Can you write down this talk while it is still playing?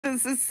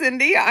this is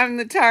Cindy. I'm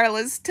the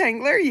tireless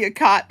tangler. You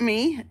caught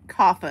me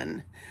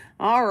coughing.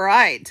 All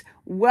right,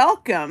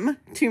 welcome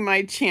to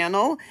my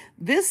channel.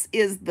 This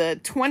is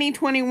the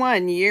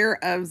 2021 year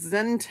of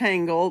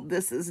Zentangle.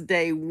 This is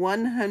day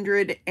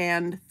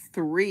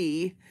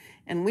 103,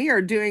 and we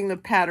are doing the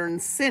pattern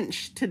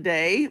Cinch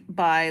today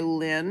by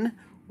Lynn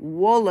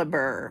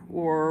Wollaber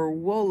or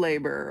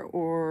Wollaber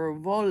or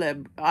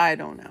Voleb, I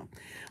don't know,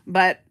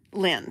 but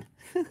Lynn.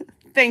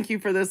 Thank you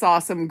for this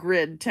awesome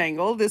grid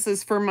tangle. This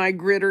is for my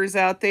gridders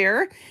out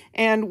there.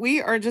 And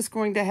we are just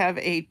going to have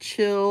a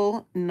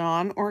chill,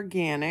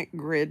 non-organic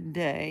grid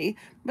day.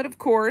 But of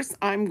course,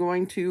 I'm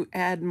going to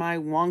add my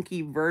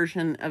wonky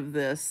version of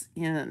this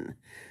in.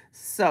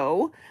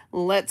 So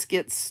let's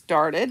get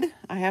started.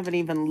 I haven't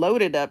even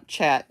loaded up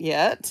chat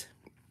yet.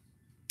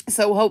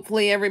 So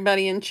hopefully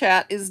everybody in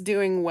chat is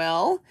doing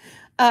well.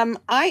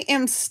 I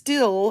am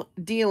still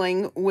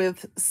dealing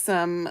with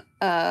some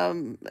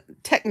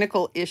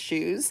technical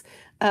issues.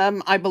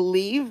 I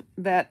believe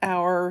that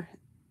our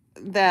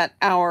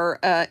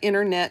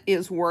internet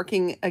is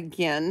working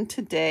again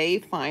today,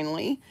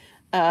 finally,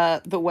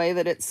 the way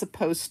that it's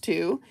supposed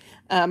to.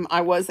 I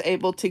was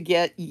able to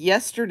get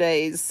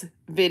yesterday's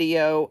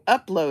video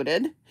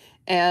uploaded.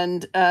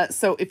 And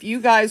so if you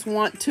guys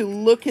want to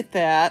look at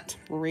that,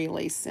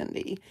 really,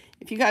 Cindy,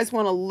 if you guys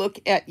want to look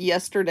at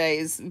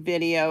yesterday's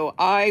video,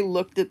 I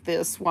looked at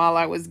this while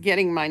I was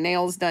getting my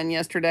nails done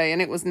yesterday,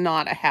 and it was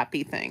not a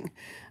happy thing.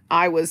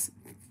 I was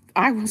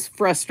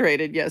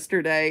frustrated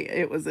yesterday.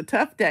 It was a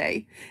tough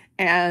day.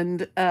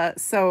 And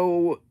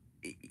so,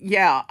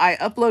 yeah, I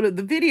uploaded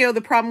the video.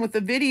 The problem with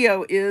the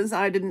video is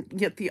I didn't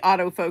get the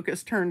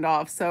autofocus turned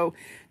off. So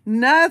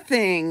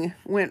nothing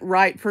went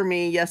right for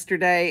me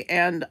yesterday,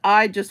 and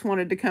I just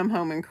wanted to come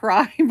home and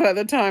cry by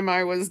the time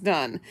I was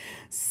done.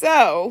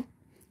 So,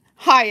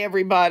 hi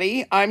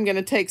everybody. I'm going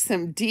to take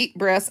some deep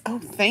breaths. Oh,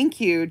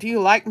 thank you. Do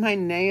you like my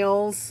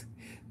nails?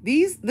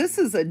 This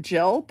is a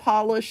gel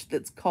polish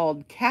that's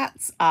called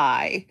Cat's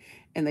Eye,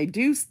 and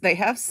they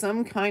have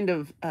some kind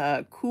of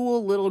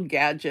cool little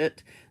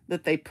gadget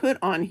that they put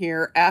on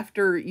here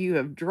after you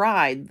have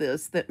dried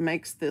this that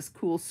makes this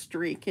cool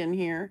streak in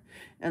here.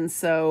 And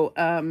so,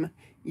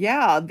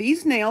 yeah,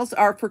 these nails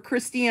are for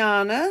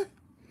Christiana.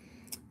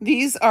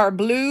 These are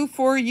blue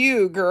for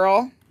you,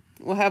 girl.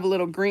 We'll have a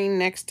little green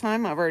next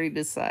time. I've already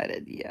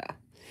decided, yeah.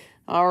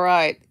 All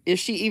right, is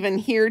she even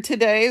here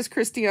today? Is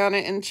Christiana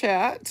in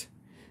chat?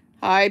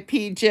 Hi,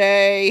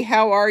 PJ,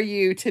 how are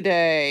you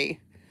today?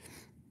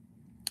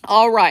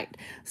 All right,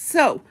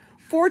 so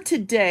for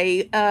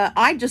today,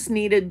 I just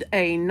needed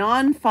a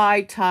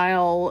non-fi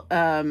tile,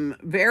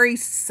 very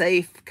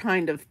safe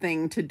kind of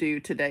thing to do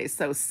today.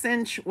 So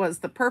Cinch was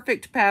the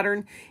perfect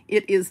pattern.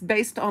 It is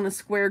based on a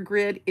square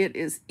grid. It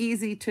is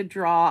easy to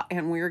draw,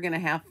 and we're going to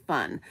have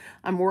fun.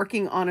 I'm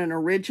working on an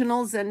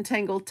original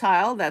Zentangle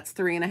tile. That's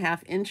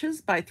 3.5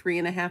 inches by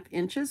 3.5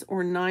 inches,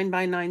 or 9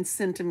 by 9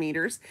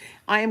 centimeters.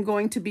 I am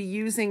going to be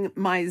using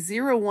my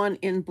 01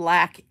 in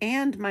black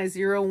and my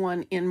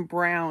 01 in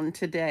brown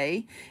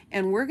today,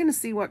 and we're going to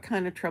see what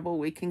kind of trouble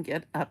we can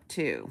get up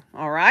to.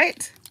 All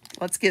right,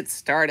 let's get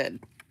started.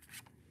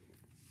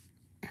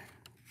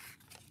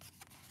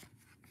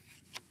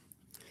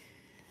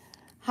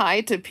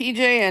 Hi to PJ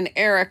and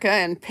Erica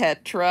and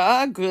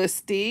Petra,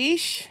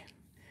 Gustish.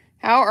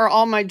 How are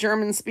all my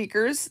German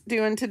speakers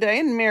doing today?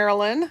 And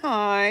Marilyn,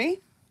 hi.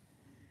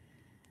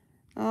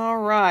 All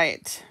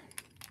right.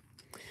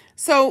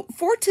 So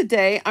for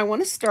today, I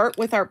want to start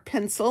with our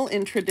pencil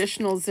in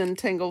traditional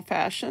Zentangle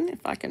fashion,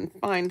 if I can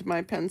find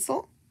my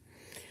pencil.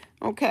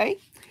 Okay,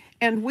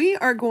 and we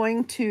are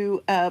going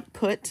to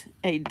put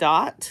a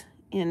dot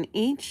in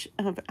each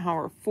of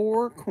our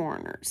 4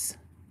 corners.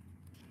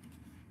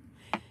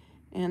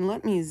 And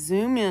let me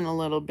zoom in a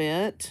little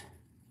bit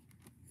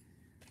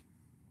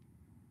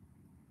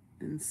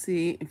and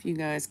see if you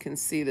guys can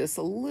see this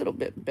a little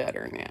bit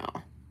better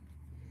now.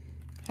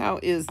 How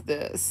is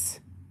this?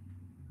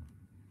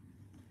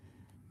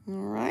 All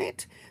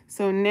right,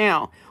 so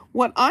now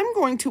what I'm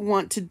going to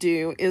want to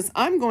do is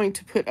I'm going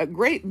to put a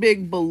great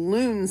big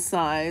balloon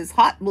size,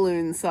 hot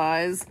balloon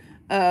size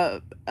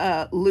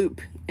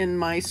loop in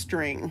my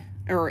string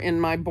or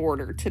in my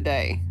border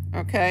today.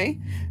 Okay,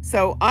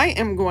 so I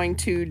am going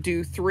to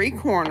do 3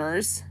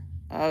 corners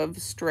of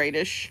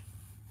straightish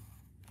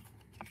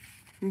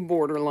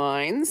border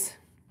lines.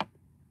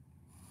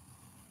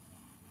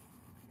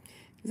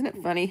 Isn't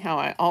it funny how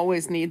I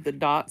always need the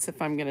dots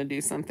if I'm going to do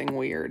something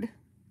weird?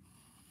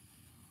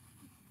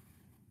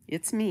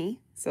 It's me,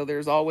 so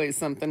there's always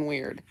something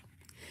weird.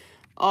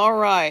 All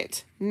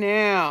right,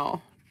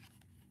 now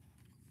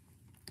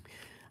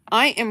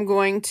I am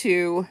going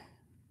to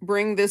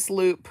bring this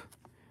loop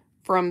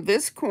from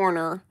this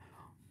corner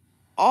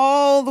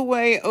all the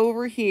way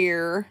over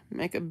here,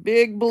 make a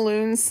big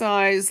balloon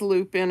size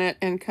loop in it,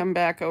 and come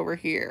back over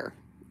here,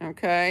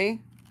 okay?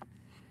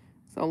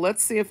 So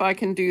let's see if I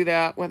can do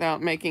that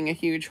without making a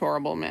huge,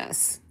 horrible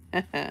mess.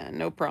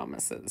 No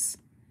promises.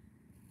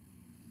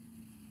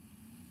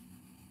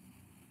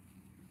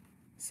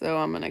 So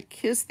I'm going to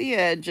kiss the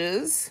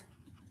edges.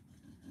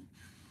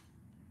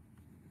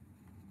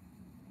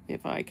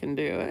 if I can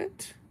do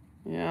it.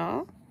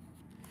 Yeah.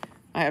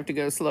 I have to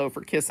go slow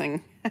for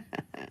kissing.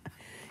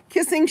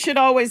 Kissing should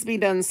always be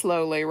done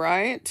slowly,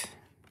 right?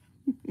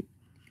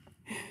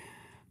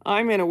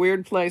 I'm in a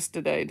weird place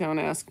today. Don't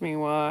ask me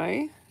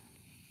why.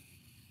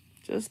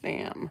 Just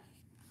am.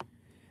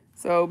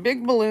 So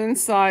big balloon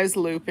size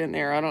loop in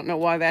there. I don't know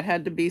why that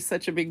had to be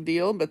such a big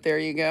deal, but there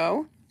you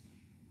go.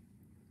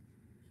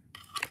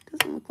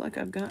 Doesn't look like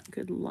I've got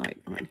good light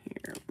on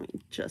here. Let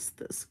me adjust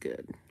this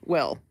good.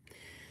 Well,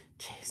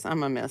 jeez,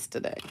 I'm a mess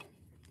today.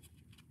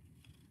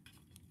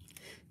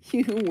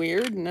 You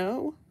weird?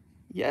 No?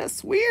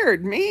 Yes,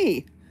 weird.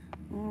 Me.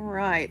 All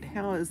right.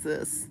 How is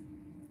this?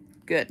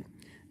 Good.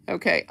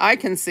 Okay, I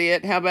can see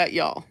it. How about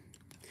y'all?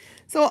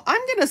 So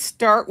I'm going to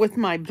start with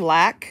my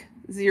black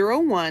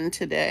 01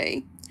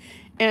 today.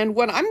 And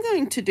what I'm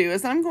going to do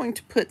is I'm going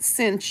to put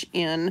cinch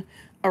in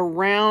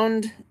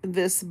around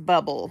this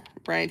bubble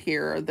right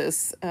here,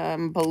 this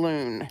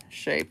balloon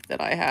shape that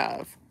I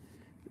have,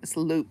 this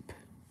loop.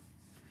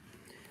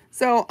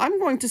 So I'm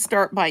going to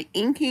start by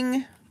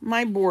inking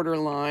my border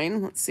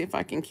line. Let's see if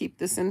I can keep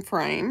this in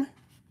frame.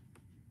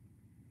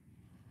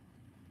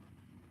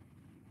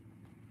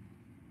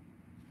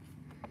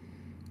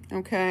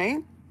 Okay,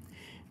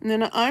 and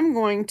then I'm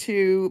going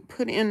to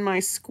put in my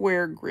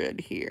square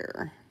grid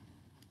here.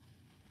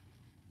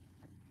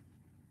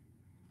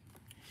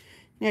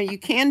 Now you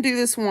can do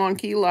this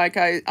wonky, like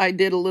I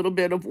did a little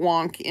bit of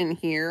wonk in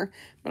here,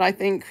 but I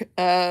think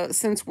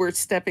since we're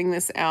stepping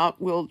this out,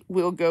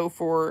 we'll go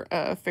for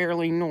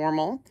fairly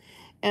normal.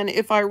 And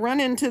if I run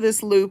into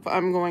this loop,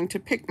 I'm going to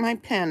pick my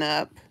pen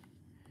up,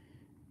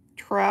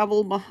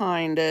 travel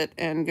behind it,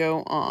 and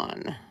go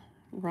on,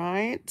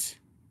 right?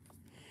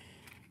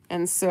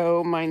 And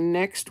so my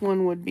next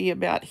one would be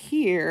about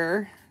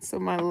here. So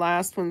my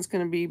last one's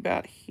going to be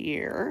about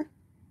here.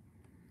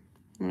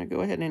 I'm going to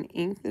go ahead and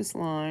ink this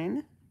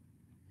line.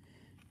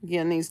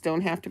 Again, these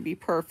don't have to be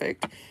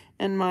perfect.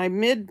 And my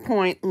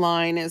midpoint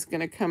line is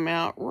going to come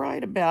out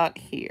right about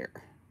here.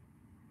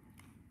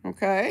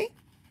 Okay?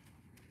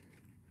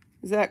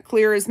 Is that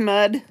clear as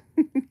mud?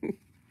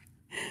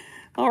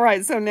 All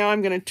right, so now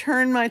I'm going to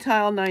turn my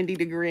tile 90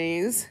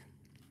 degrees.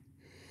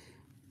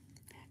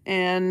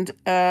 And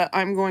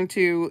I'm going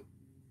to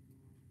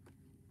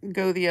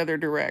go the other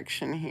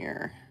direction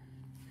here.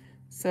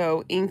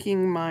 So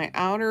inking my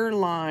outer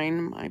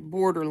line, my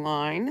border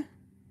line,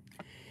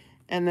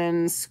 and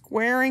then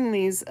squaring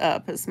these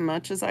up as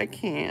much as I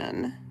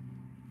can.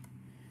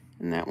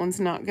 And that one's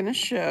not going to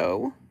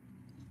show.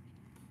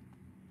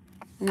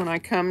 When I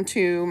come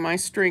to my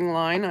string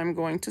line, I'm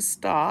going to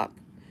stop.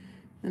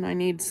 And I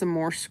need some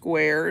more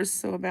squares,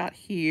 so about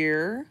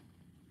here.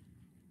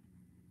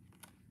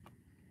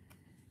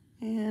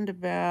 And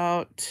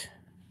about,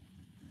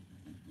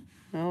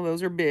 well,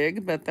 those are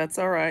big, but that's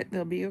all right.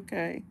 They'll be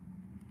okay.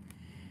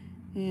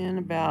 And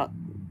about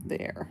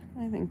there.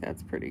 I think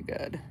that's pretty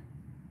good.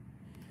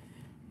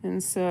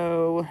 And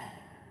so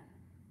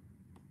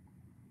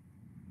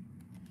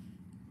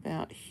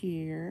about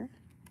here.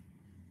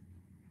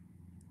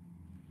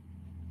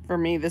 For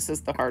me, this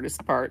is the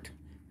hardest part.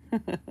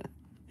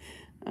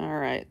 All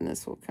right, and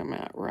this will come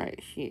out right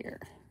here.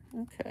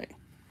 Okay.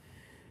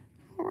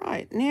 All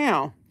right,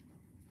 now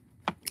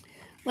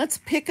let's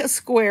pick a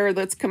square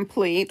that's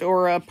complete,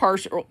 or a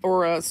partial,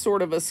 or a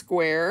sort of a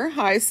square.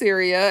 Hi,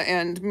 Syria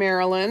and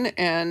Marilyn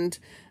and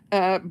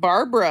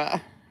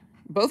Barbara,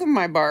 both of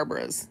my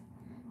Barbaras,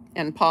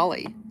 and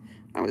Polly.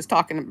 I was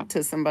talking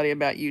to somebody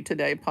about you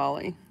today,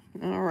 Polly.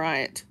 All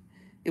right.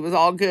 It was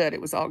all good.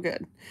 It was all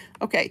good.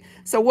 Okay,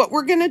 so what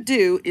we're going to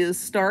do is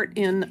start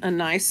in a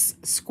nice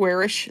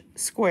squarish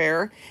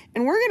square,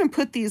 and we're going to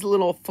put these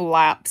little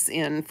flaps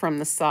in from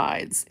the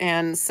sides.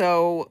 And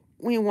so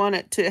we want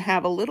it to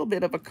have a little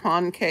bit of a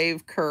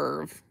concave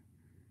curve.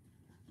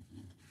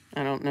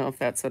 I don't know if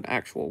that's an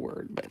actual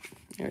word, but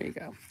there you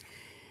go.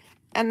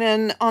 And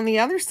then on the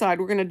other side,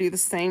 we're going to do the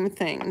same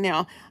thing.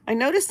 Now, I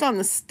noticed on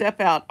the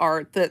step out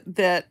art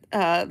that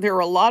there are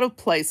a lot of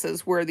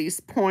places where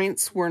these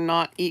points were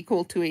not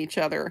equal to each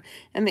other.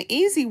 And the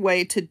easy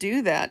way to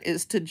do that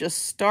is to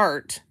just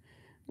start,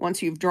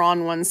 once you've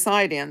drawn one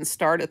side in,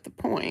 start at the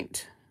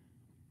point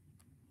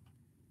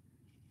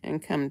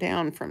and come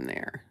down from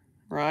there,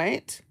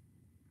 right?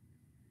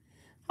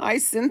 Hi,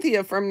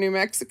 Cynthia from New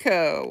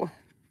Mexico.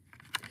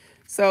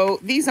 So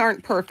these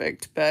aren't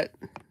perfect, but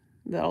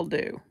they'll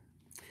do.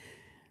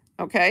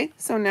 Okay,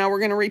 so now we're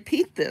going to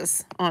repeat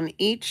this on in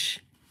each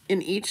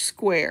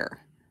square.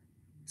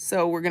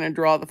 So we're going to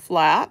draw the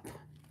flap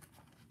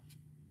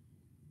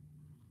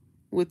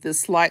with the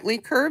slightly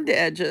curved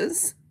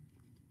edges.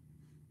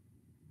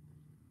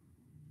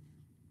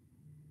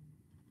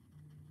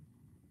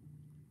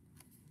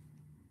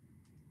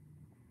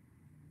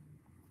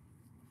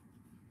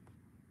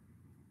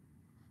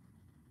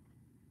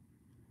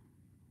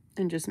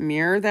 And just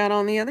mirror that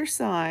on the other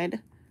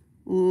side.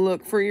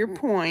 Look for your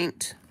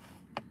point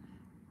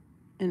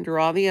and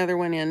draw the other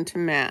one in to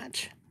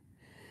match.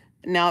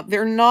 Now,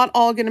 they're not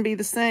all going to be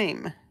the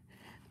same.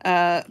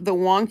 The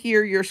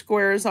wonkier your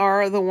squares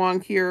are, the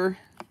wonkier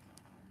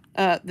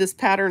this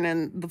pattern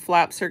and the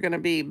flaps are going to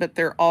be, but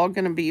they're all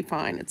going to be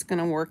fine. It's going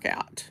to work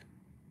out.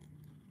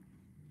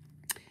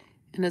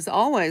 And as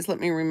always, let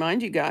me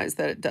remind you guys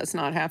that it does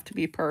not have to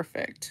be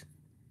perfect.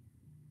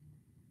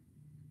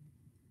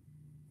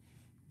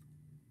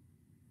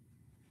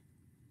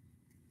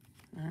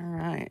 All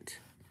right.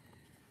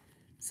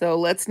 So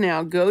let's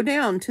now go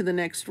down to the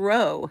next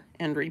row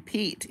and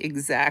repeat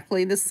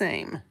exactly the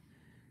same.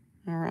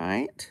 All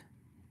right.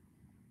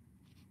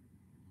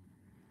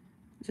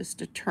 Just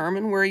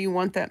determine where you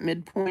want that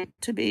midpoint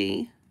to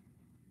be.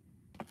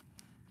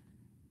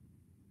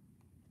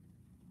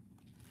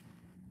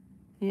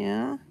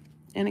 Yeah.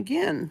 And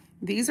again,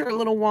 these are a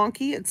little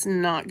wonky. It's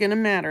not going to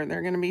matter.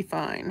 They're going to be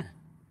fine.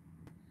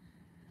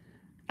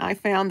 I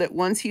found that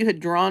once you had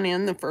drawn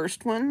in the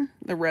first one,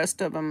 the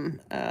rest of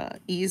them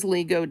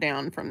easily go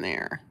down from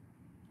there.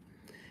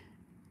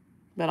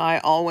 But I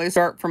always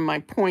start from my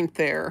point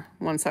there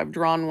once I've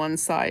drawn one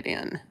side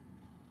in.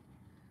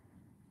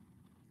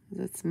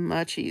 It's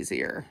much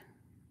easier.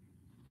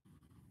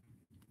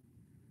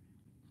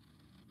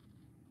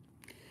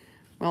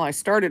 Well, I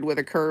started with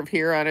a curve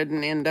here. I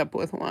didn't end up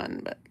with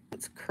one, but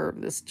let's curve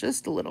this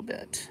just a little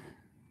bit.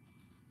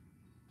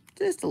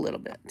 Just a little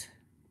bit.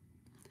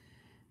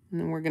 And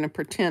then we're going to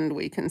pretend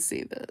we can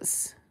see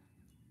this.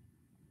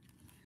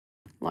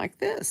 Like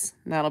this.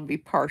 That'll be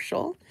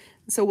partial.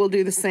 So we'll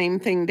do the same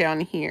thing down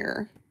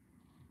here.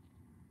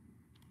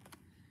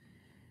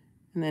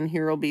 And then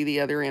here will be the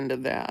other end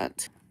of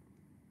that.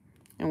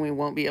 And we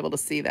won't be able to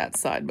see that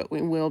side, but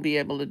we will be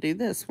able to do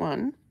this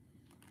one.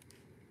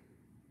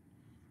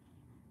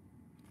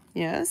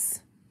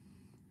 Yes.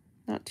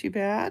 Not too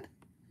bad.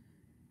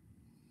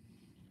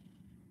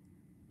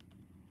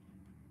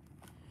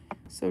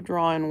 So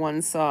draw in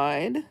one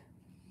side.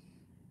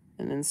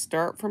 And then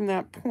start from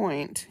that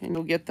point, and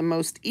you'll get the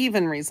most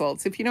even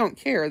results. If you don't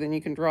care, then you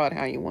can draw it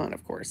how you want,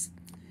 of course.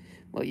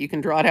 Well, you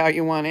can draw it how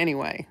you want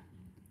anyway.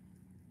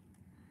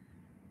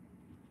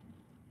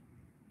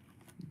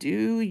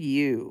 Do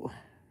you?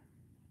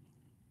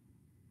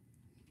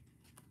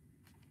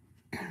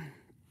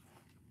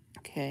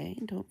 Okay,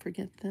 don't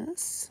forget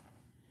this.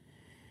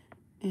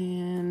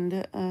 And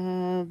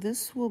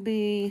this will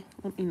be,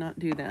 let me not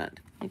do that.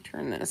 Let me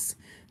turn this.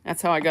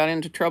 That's how I got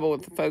into trouble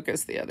with the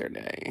focus the other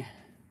day.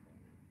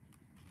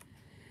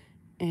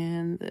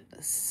 And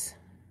this.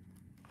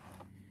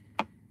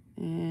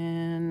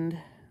 And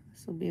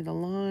this will be the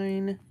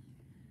line.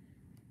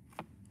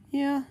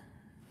 Yeah,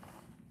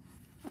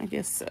 I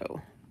guess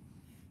so.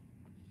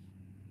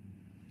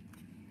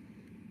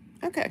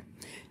 Okay,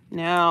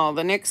 now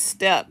the next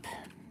step.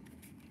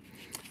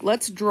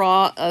 Let's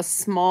draw a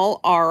small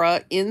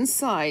aura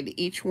inside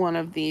each one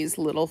of these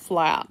little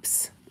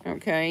flaps.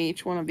 Okay,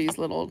 each one of these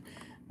little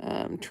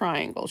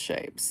triangle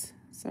shapes.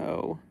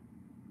 So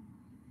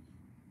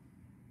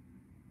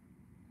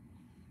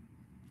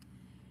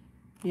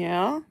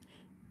yeah,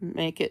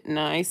 make it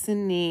nice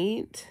and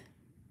neat.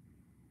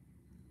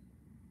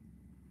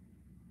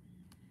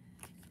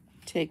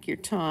 Take your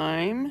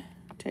time,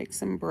 take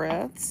some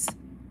breaths.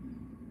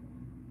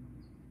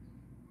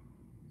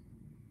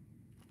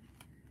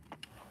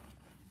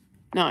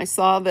 Now, I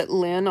saw that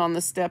Lynn on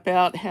the step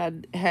out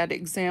had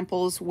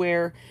examples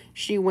where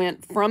she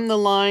went from the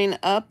line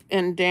up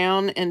and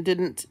down and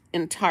didn't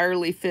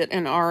entirely fit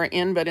an aura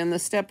in, but in the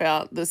step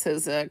out, this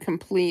is a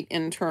complete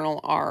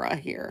internal aura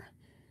here.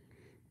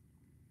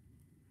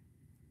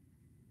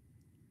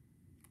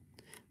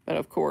 But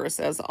of course,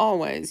 as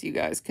always, you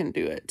guys can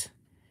do it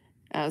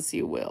as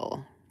you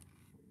will.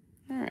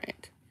 All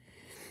right.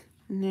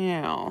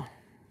 Now,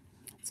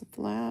 it's a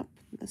flap.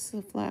 This is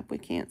a flap we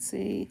can't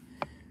see.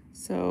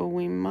 So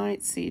we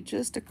might see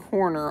just a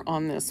corner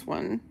on this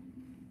one.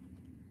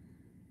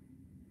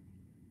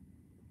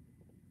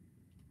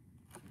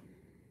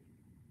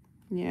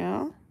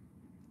 Yeah.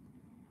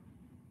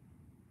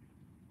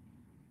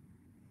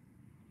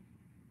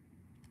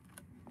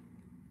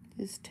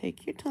 Just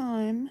take your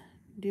time.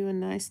 Do a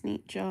nice,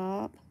 neat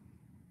job.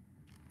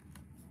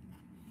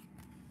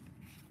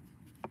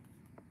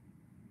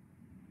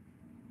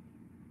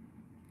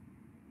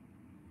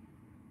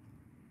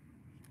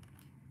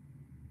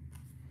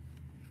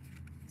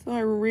 So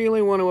I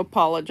really want to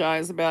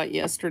apologize about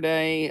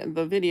yesterday.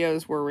 The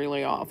videos were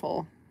really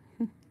awful.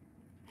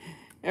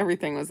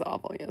 Everything was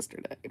awful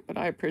yesterday, but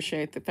I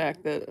appreciate the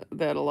fact that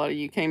a lot of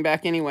you came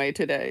back anyway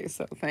today,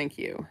 so thank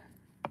you.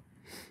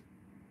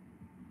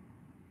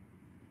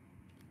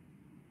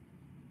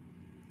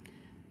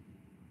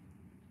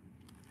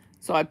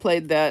 So I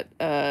played that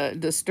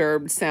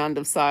Disturbed Sound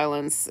of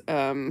Silence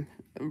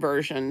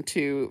version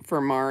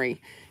for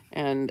Mari,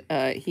 and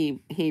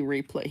he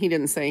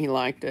didn't say he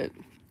liked it.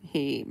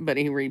 But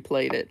he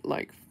replayed it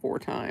like 4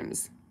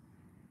 times.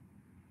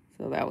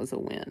 So that was a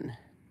win.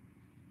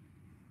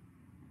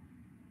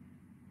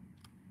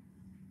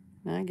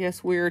 I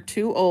guess we're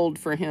too old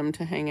for him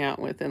to hang out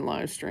with in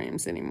live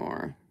streams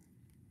anymore.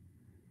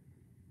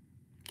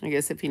 I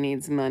guess if he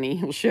needs money,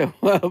 he'll show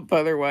up.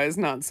 Otherwise,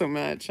 not so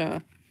much,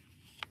 huh?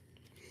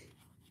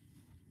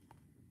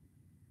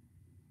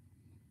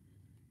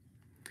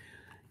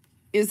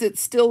 Is it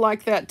still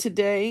like that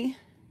today,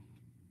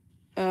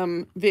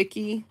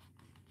 Vicky?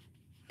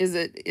 Is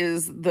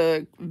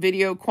the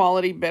video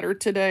quality better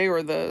today,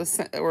 or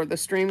the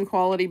stream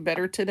quality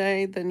better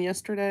today than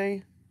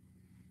yesterday?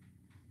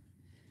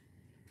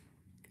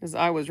 Because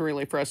I was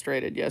really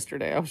frustrated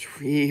yesterday. I was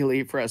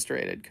really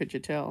frustrated. Could you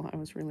tell? I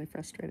was really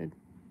frustrated.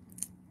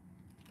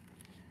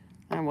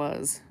 I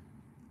was.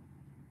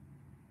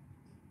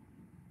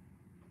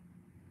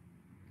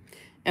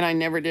 And I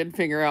never did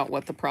figure out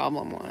what the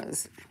problem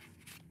was.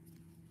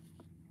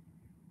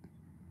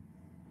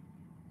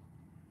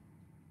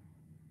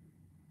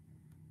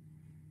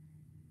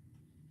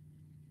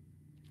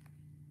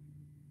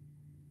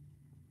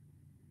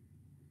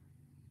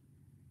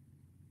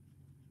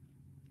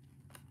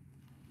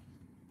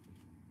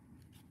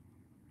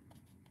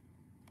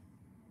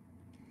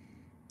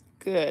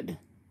 Good.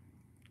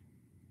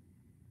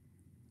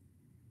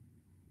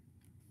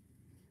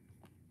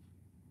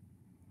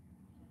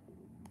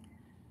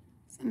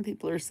 Some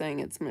people are saying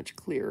it's much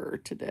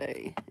clearer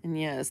today. And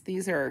yes,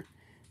 these are,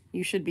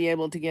 you should be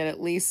able to get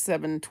at least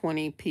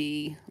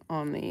 720p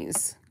on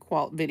these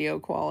video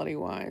quality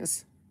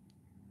wise.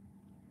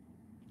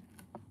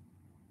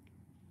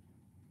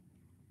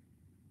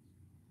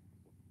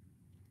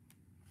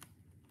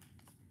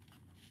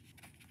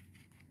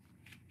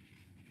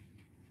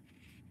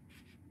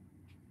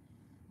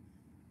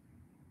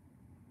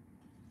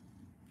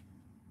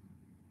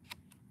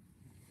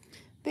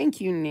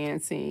 Thank you,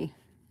 Nancy.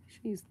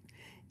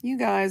 You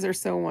guys are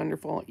so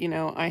wonderful. You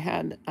know, I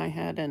had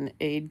an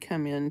aide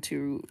come in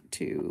to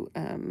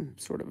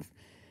sort of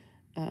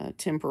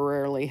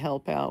temporarily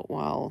help out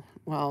while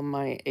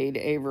my aide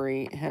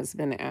Avery has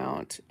been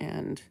out,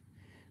 and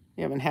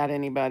we haven't had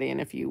anybody in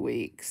a few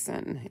weeks,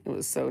 and it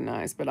was so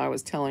nice. But I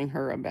was telling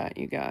her about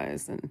you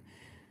guys, and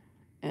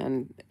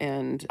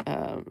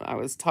I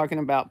was talking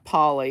about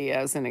Polly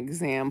as an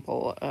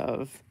example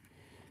of,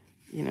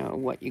 you know,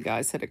 what you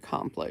guys had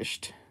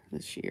accomplished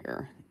this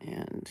year.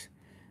 And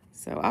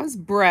so I was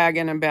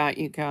bragging about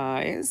you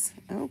guys.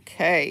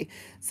 Okay,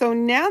 so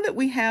now that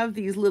we have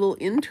these little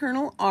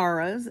internal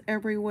auras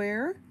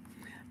everywhere,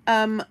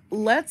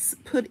 let's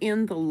put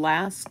in the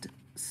last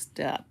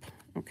step.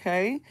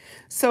 Okay,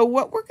 so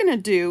what we're going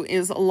to do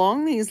is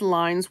along these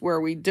lines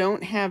where we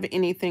don't have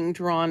anything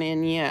drawn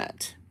in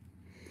yet,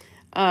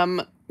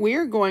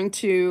 we're going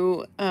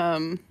to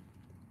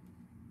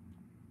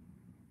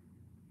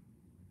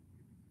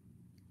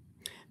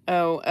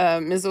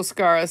Ms.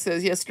 Oscara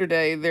says,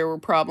 yesterday there were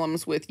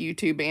problems with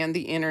YouTube and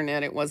the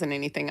internet. It wasn't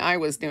anything I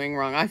was doing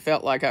wrong. I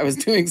felt like I was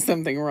doing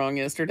something wrong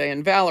yesterday.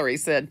 And Valerie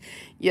said,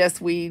 yes,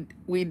 we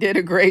did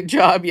a great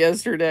job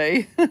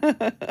yesterday.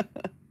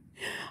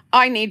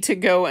 I need to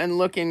go and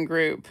look in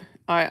group.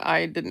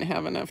 I didn't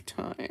have enough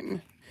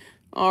time.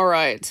 All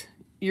right.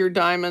 Your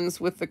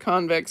diamonds with the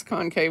convex,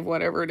 concave,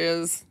 whatever it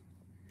is.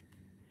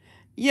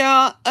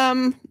 Yeah,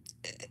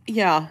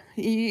 yeah,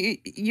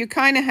 you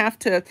kind of have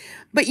to,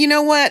 but you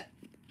know what,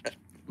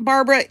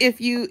 Barbara,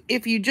 if you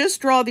just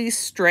draw these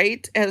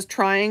straight as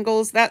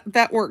triangles,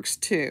 that works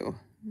too,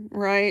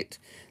 right?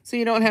 So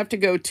you don't have to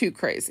go too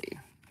crazy.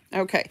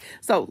 Okay,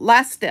 so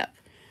last step.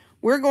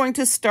 We're going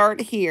to start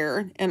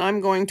here, and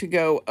I'm going to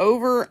go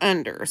over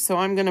under. So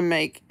I'm going to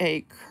make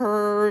a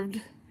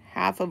curved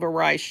half of a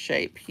rice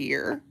shape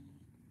here,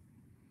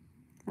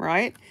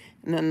 right?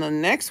 And then the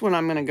next one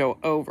I'm going to go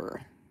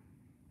over.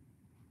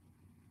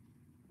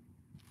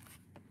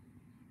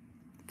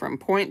 From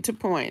point to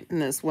point,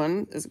 and this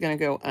one is going to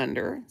go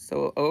under.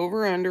 So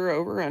over, under,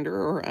 over, under,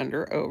 or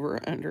under, over,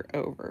 under,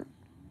 over.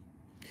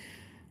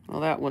 Well,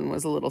 that one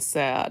was a little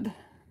sad.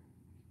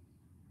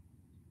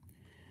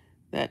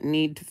 That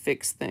need to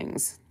fix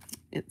things.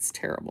 It's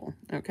terrible.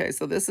 Okay,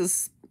 so this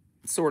is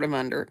sort of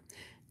under.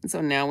 And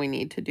so now we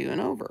need to do an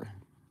over.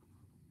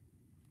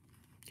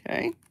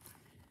 Okay.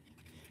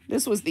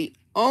 This was the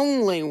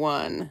only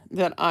one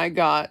that I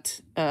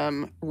got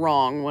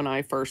wrong when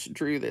I first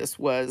drew this.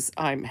 Was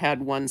I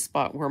had one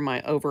spot where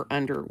my over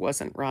under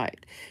wasn't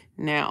right.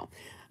 Now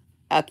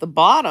at the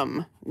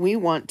bottom we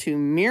want to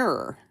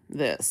mirror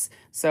this,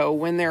 so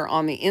when they're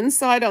on the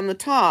inside on the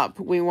top,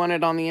 we want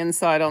it on the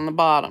inside on the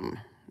bottom.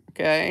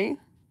 Okay,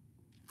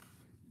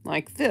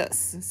 like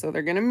this. So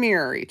they're going to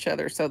mirror each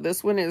other. So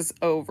this one is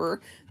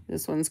over,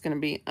 this one's going to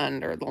be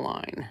under the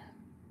line.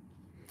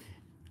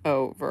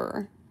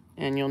 Over.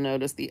 And you'll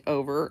notice the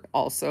over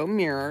also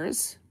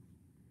mirrors,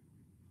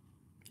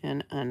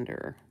 and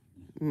under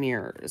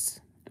mirrors.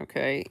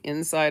 Okay,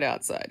 inside,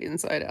 outside,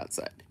 inside,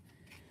 outside.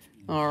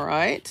 All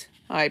right.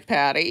 Hi,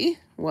 Patty.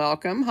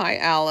 Welcome. Hi,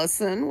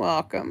 Allison.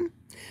 Welcome.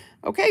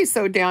 Okay,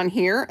 so down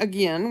here,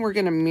 again, we're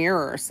going to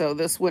mirror. So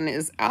this one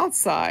is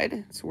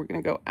outside, so we're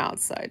going to go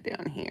outside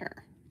down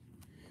here.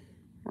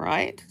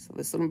 Right? So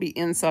this one will be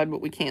inside,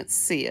 but we can't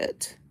see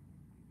it.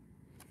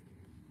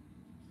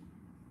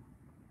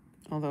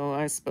 Although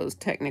I suppose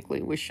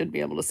technically we should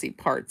be able to see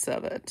parts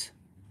of it.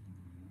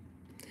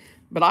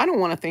 But I don't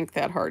want to think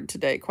that hard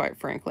today, quite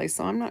frankly,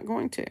 so I'm not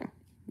going to.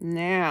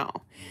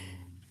 Now,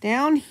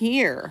 down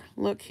here,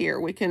 look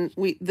here,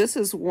 this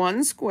is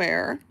one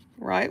square,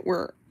 right?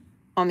 We're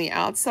on the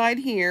outside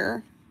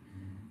here.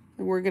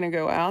 We're going to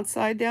go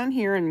outside down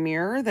here and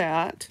mirror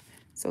that.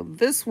 So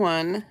this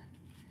one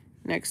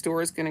next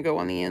door is going to go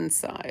on the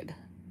inside.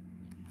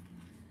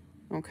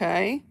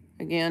 Okay?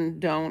 Again,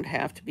 don't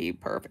have to be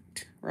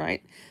perfect,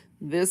 right?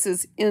 This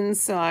is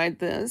inside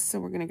this, so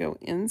we're going to go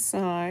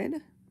inside.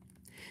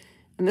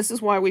 And this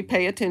is why we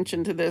pay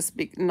attention to this,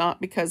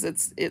 not because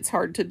it's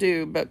hard to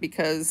do, but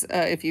because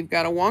if you've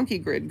got a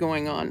wonky grid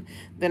going on,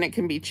 then it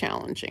can be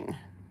challenging.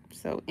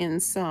 So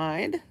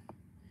inside,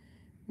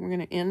 we're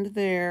going to end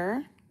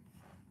there,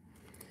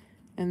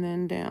 and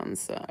then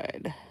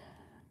downside.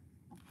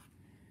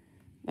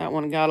 That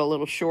one got a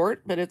little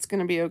short, but it's going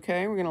to be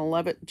okay. We're going to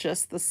love it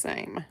just the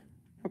same.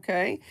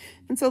 Okay?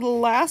 And so the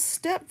last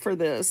step for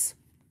this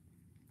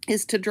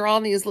is to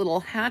draw these little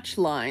hatch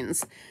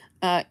lines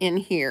in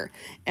here.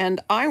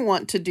 And I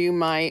want to do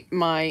my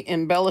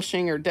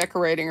embellishing or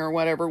decorating or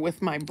whatever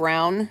with my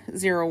brown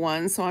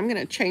 01. So I'm going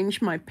to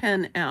change my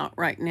pen out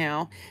right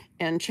now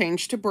and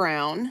change to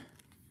brown.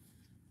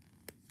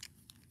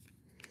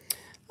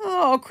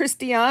 Oh,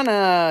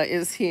 Christiana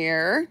is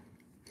here.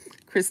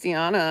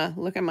 Christiana,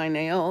 look at my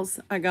nails.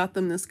 I got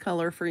them this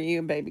color for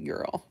you, baby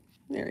girl.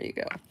 There you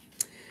go.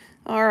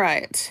 All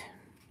right.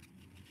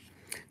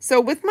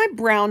 So with my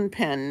brown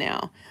pen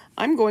now,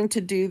 I'm going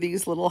to do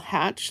these little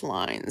hatch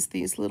lines,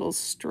 these little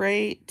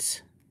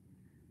straight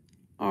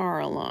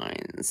R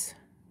lines.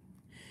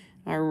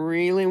 I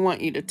really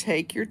want you to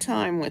take your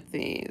time with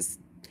these.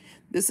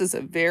 This is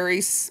a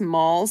very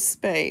small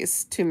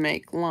space to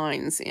make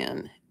lines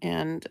in,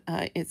 and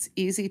it's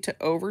easy to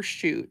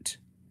overshoot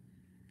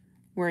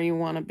where you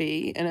want to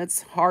be, and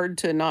it's hard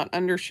to not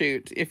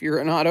undershoot if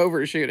you're not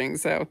overshooting.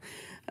 So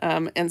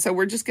and so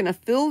we're just going to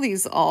fill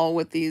these all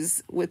with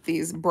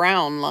these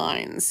brown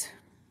lines.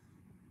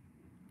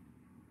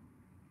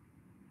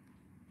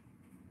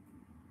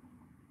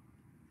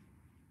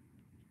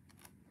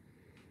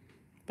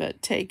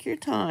 But take your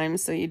time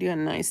so you do a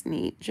nice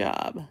neat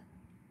job.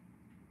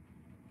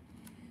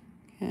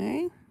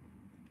 Okay.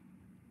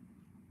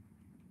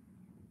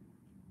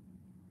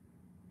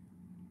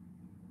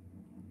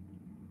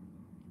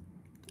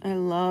 I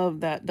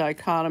love that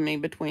dichotomy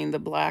between the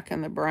black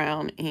and the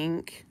brown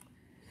ink.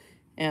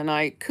 And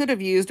I could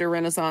have used a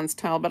Renaissance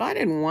tile, but I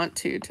didn't want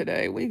to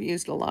today. We've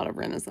used a lot of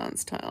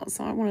Renaissance tiles,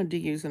 so I wanted to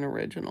use an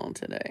original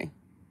today.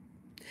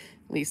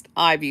 At least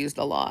I've used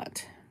a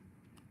lot.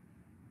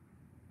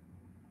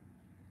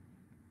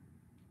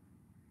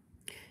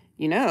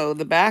 You know,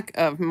 the back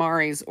of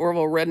Mari's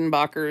Orville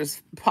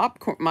Redenbacher's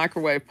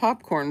microwave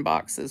popcorn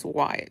box is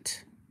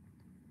white.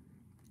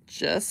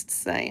 Just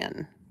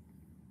saying.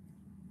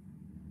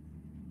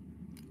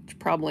 Which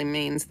probably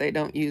means they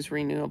don't use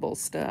renewable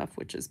stuff,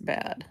 which is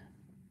bad.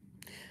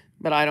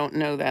 But I don't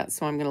know that,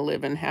 so I'm going to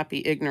live in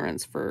happy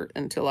ignorance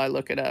until I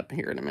look it up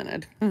here in a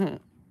minute. All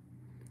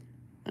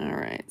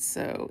right,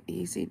 so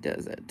easy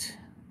does it.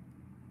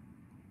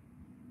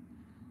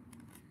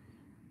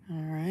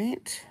 All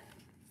right.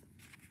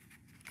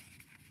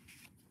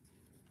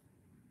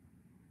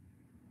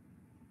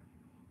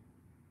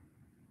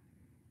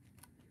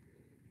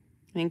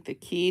 I think the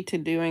key to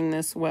doing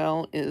this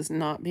well is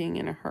not being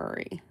in a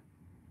hurry.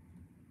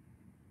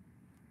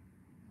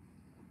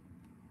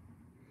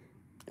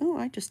 Oh,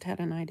 I just had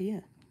an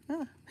idea.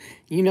 Ah,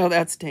 you know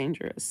that's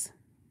dangerous.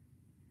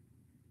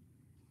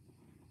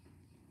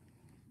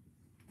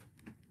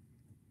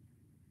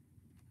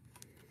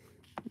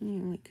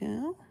 Here we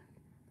go.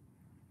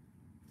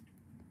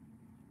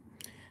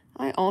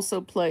 I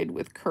also played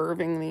with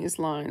curving these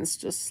lines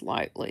just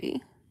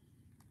slightly.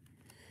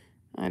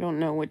 I don't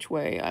know which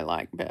way I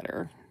like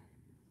better.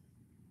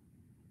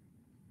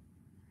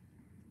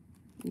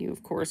 You,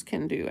 of course,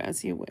 can do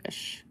as you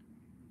wish.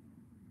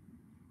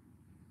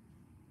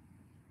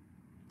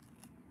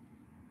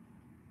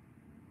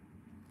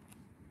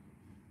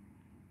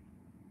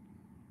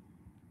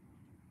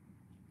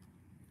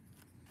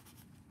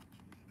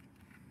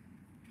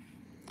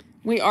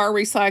 We are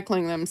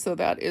recycling them, so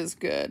that is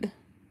good.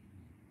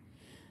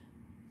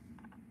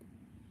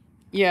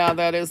 Yeah,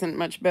 that isn't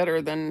much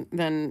better than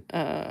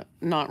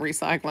not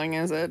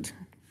recycling, is it?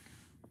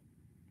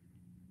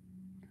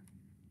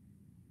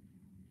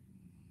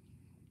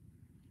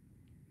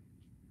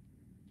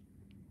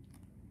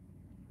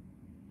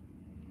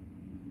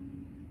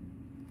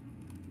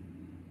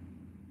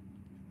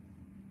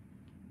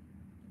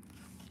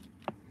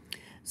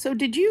 So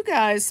did you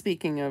guys,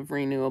 speaking of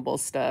renewable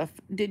stuff,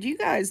 did you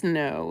guys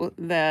know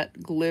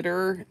that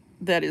glitter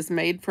that is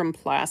made from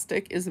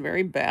plastic is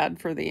very bad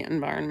for the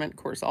environment? Of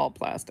course, all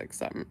plastics,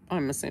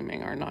 I'm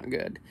assuming, are not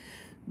good.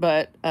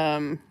 But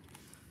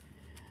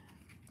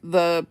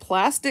the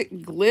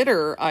plastic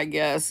glitter, I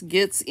guess,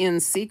 gets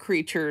in sea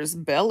creatures'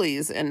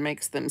 bellies and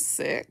makes them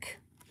sick.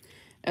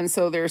 And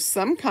so there's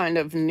some kind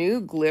of new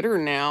glitter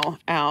now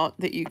out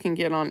that you can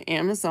get on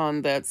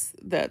Amazon that's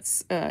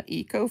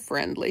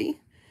eco-friendly.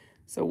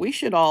 So we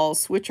should all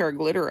switch our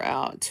glitter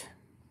out.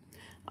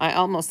 I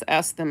almost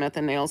asked them at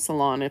the nail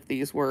salon if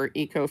these were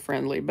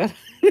eco-friendly, but,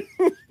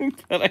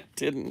 but I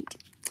didn't.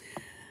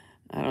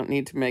 I don't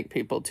need to make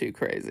people too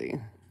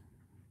crazy.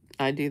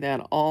 I do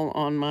that all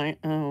on my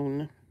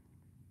own.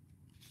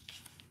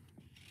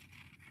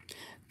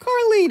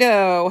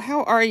 Carlito,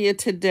 how are you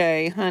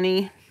today,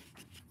 honey?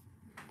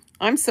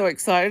 I'm so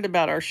excited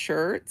about our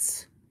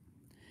shirts.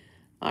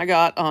 I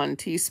got on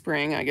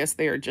Teespring. I guess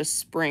they are just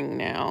spring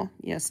now.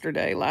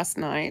 Last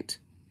night,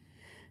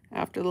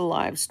 after the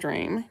live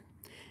stream.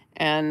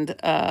 And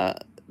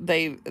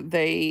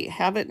they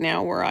have it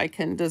now where I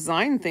can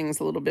design things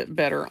a little bit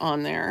better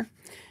on there.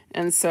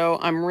 And so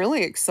I'm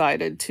really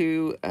excited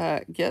to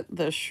get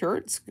the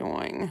shirts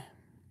going.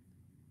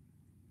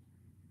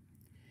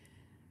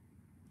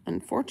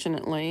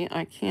 Unfortunately,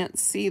 I can't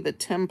see the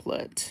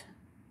template.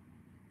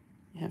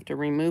 You have to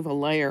remove a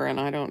layer, and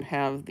I don't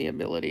have the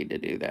ability to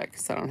do that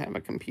because I don't have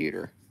a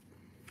computer.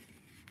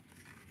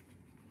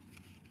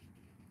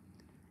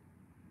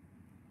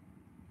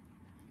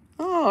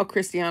 Oh,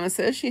 Christiana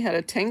says she had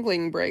a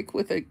tangling break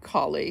with a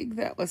colleague.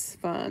 That was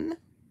fun.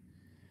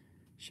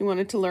 She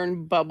wanted to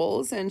learn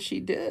bubbles, and she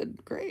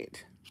did.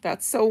 Great.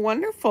 That's so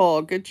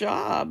wonderful. Good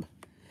job.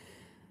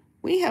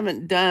 We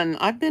haven't done,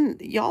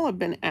 y'all have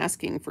been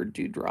asking for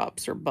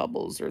dewdrops or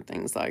bubbles or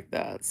things like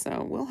that.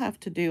 So we'll have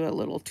to do a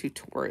little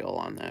tutorial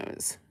on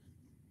those.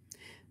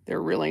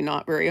 They're really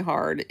not very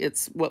hard.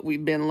 It's what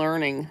we've been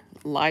learning.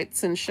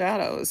 Lights and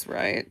shadows,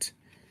 right?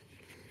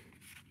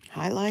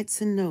 Highlights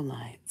and no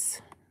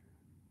lights.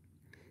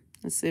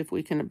 Let's see if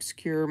we can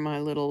obscure my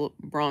little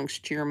Bronx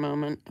cheer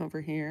moment over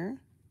here.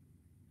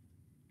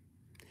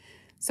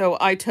 So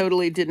I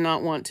totally did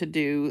not want to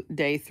do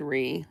day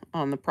 3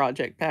 on the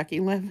Project Pack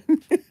 11.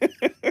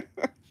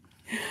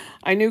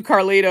 I knew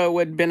Carlito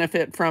would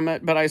benefit from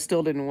it, but I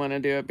still didn't want to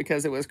do it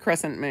because it was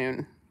crescent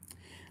moon.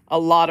 A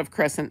lot of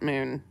crescent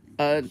moon.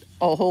 A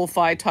whole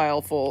phi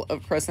tile full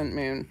of crescent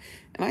moon.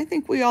 And I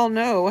think we all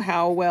know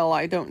how well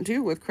I don't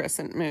do with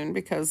crescent moon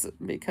because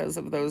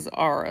of those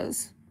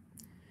auras.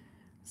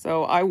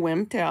 So I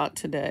wimped out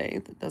today.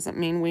 That doesn't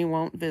mean we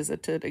won't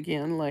visit it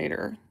again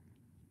later.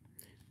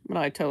 But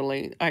I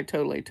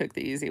totally took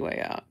the easy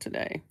way out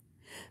today.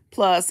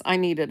 Plus, I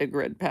needed a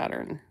grid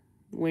pattern.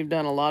 We've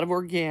done a lot of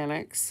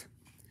organics.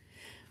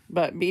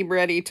 But be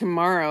ready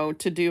tomorrow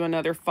to do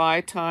another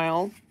phi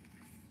tile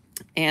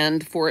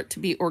and for it to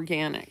be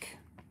organic.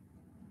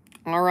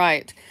 All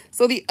right.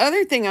 So the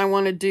other thing I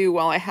want to do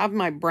while I have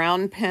my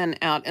brown pen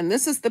out, and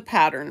this is the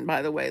pattern,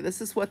 by the way.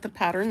 This is what the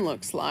pattern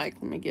looks like.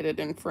 Let me get it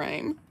in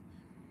frame.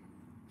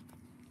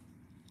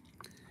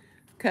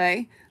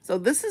 Okay, so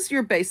this is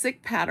your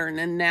basic pattern,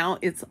 and now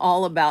it's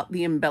all about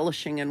the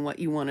embellishing and what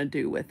you want to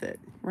do with it,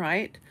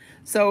 right?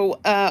 So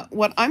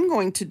what I'm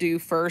going to do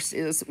first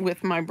is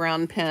with my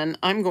brown pen,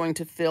 I'm going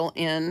to fill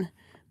in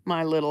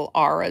my little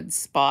arid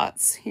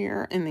spots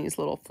here in these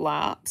little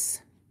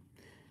flaps.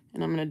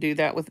 And I'm going to do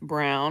that with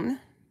brown.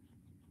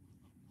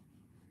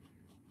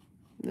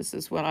 This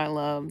is what I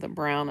love, the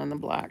brown and the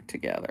black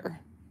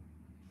together.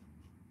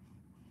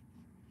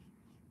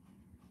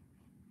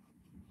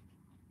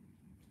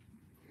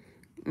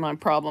 My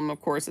problem,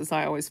 of course, is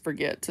I always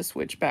forget to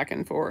switch back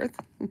and forth.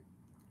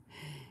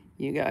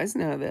 You guys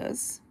know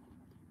this.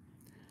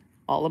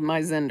 All of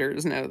my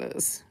Zenders know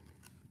this.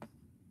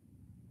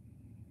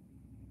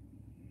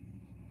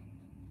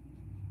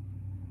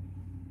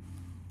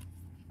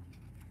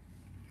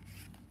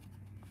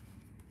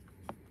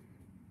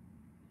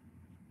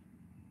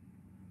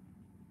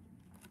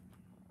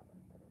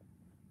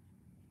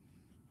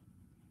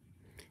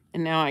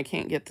 And now I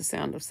can't get the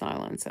sound of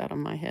silence out of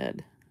my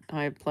head.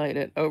 I have played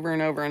it over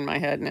and over in my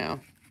head now.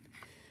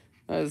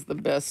 That is the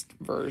best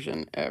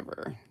version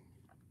ever.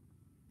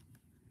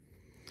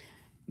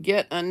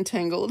 Get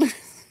untangled.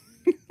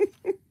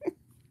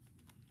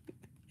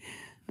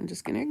 I'm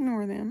just going to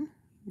ignore them.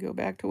 Go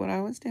back to what I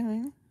was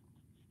doing.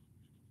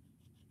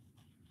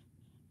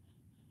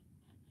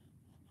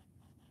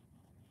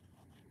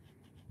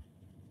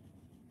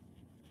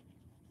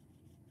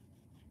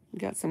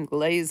 Got some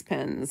glaze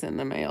pens in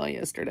the mail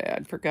yesterday.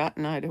 I'd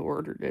forgotten I'd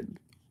ordered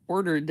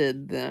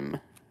them.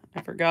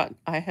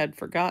 I had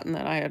forgotten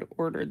that I had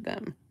ordered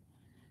them.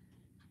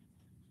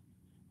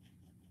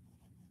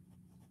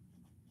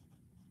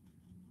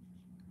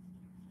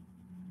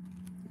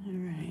 All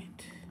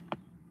right.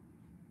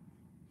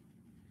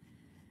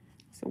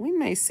 So we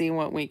may see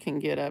what we can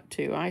get up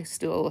to. I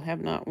still have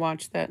not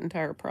watched that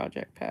entire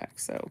project pack,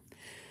 so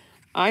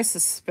I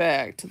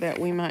suspect that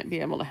we might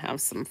be able to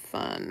have some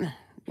fun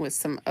with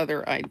some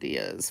other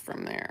ideas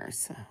from there.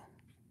 So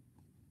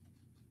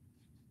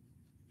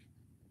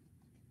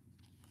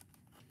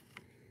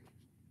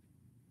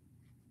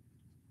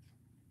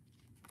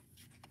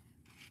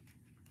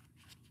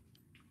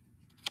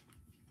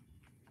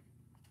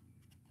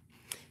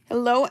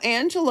hello,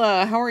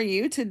 Angela. How are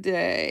you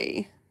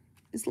today?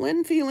 Is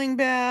Lynn feeling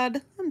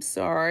bad? I'm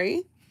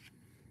sorry.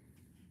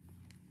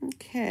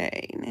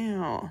 Okay,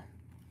 now,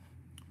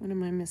 what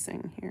am I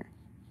missing here?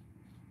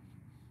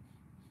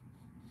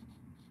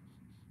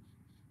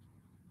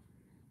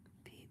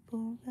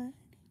 People riding.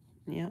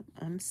 Yep,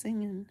 I'm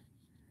singing.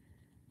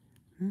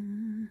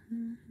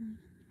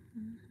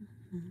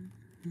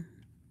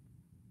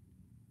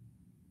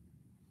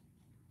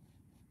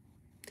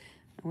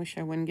 I wish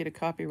I wouldn't get a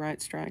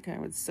copyright strike. I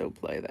would so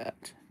play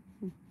that.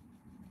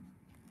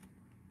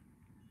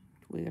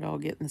 We would all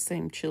get in the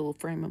same chill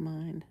frame of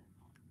mind.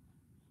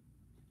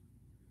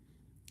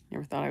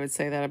 Never thought I would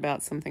say that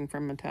about something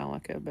from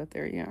Metallica, but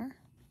there you are.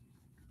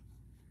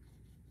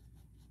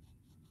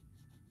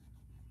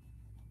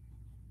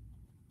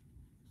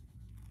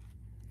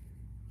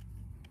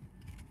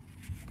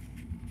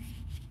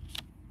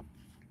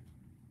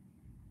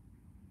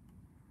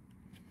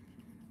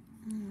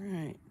 All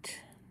right.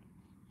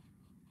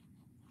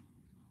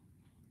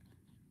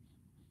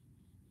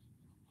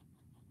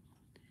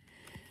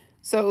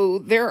 So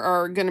there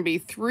are going to be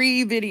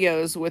 3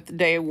 videos with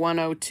day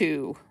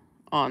 102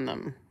 on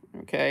them.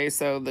 Okay,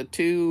 so the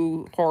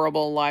 2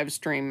 horrible live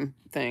stream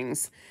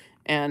things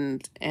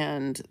and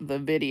the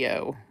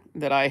video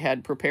that I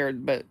had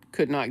prepared but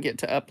could not get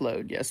to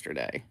upload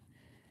yesterday.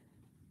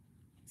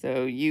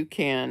 So you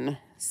can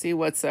see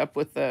what's up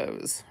with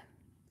those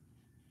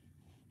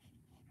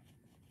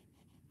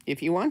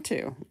if you want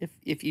to.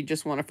 If you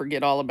just want to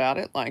forget all about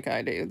it like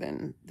I do,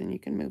 then you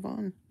can move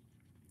on.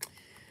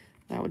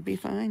 That would be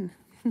fine.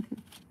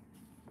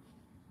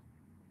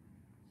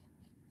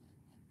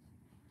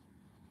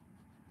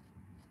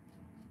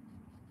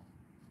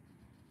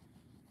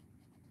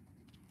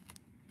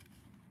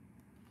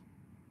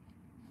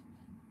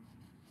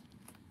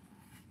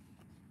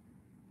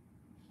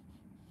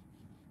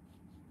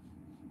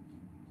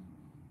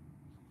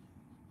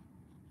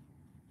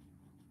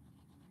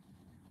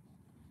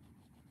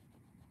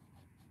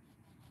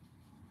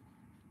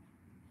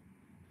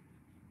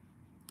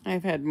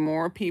 I've had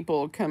more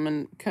people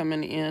coming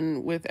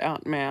in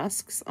without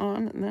masks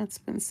on, and that's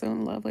been so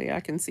lovely. I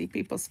can see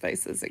people's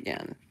faces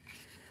again.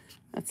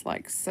 That's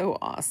like so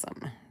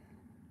awesome.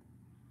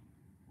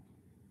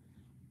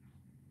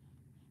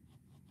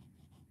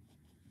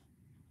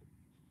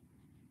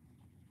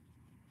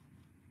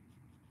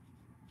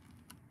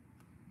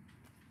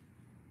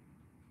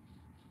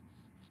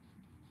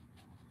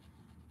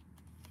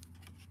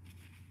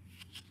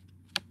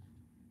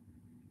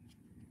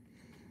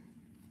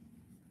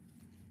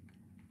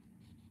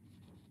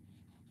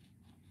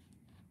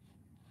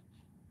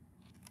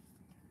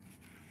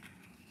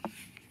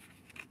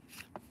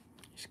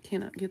 Just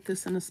cannot get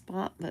this in a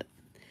spot that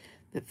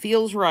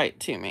feels right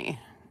to me.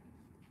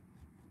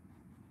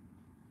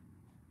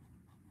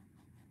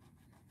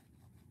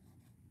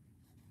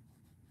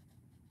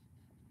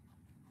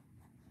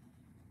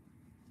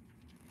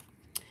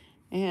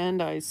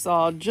 And I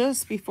saw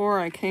just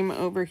before I came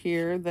over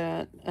here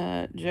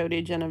that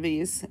Jody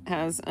Genovese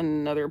has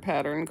another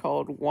pattern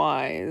called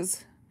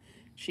Wise.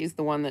 She's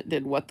the one that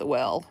did What the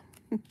Well.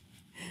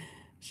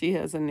 She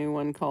has a new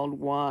one called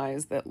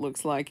Wise that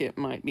looks like it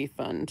might be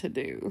fun to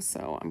do,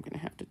 so I'm going to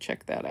have to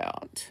check that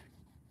out.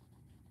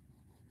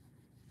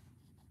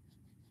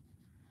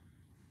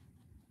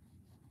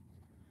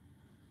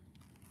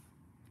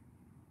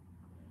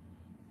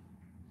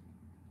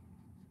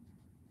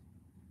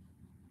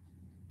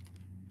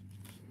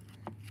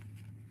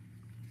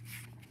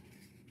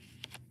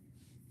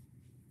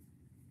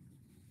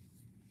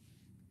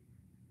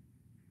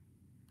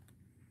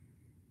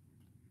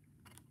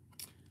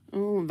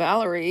 Oh,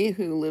 Valerie,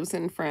 who lives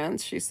in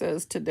France, she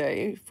says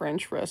today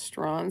French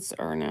restaurants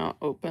are now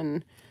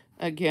open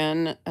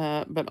again,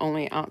 but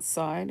only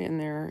outside in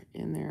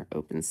their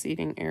open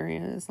seating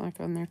areas,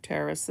 like on their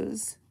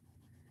terraces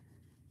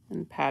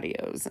and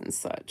patios and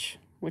such,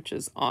 which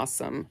is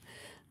awesome.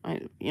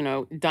 You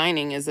know,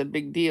 dining is a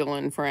big deal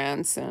in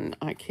France, and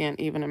I can't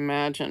even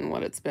imagine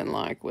what it's been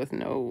like with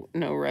no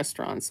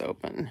restaurants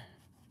open.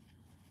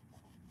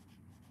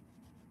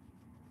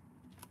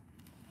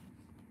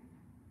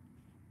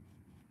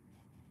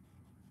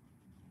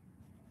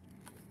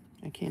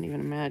 I can't even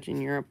imagine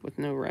Europe with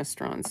no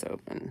restaurants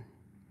open.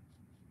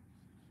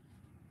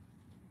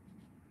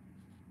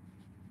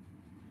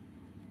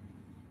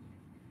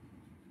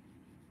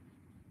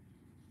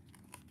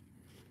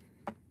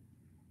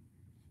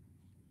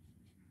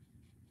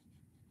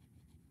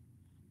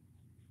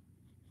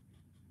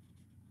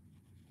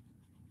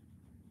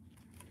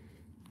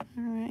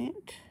 All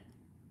right.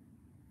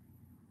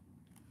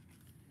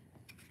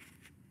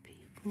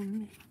 People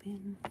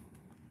moving.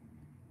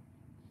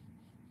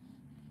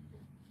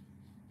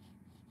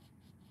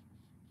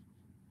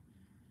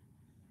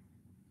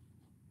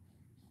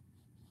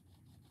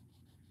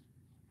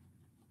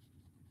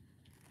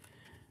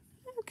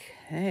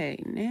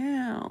 Okay,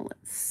 now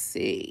let's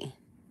see.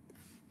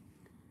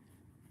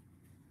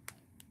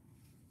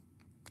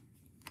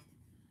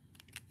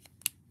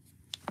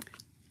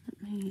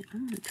 I'm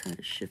going to try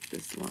to shift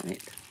this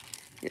light.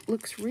 It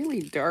looks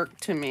really dark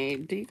to me.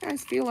 Do you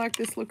guys feel like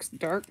this looks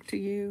dark to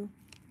you?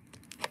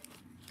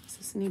 Is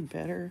this any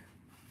better?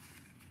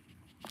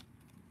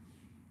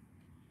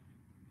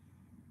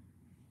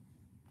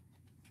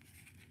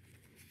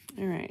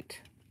 All right.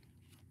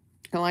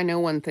 Well, I know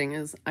one thing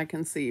is I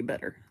can see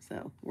better,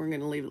 so we're going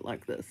to leave it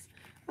like this.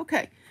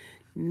 Okay.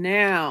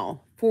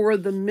 Now, for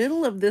the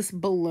middle of this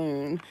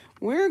balloon,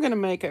 we're going to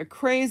make a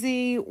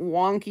crazy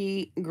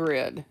wonky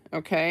grid,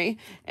 okay?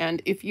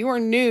 And if you are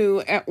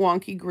new at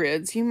wonky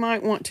grids, you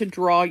might want to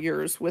draw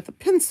yours with a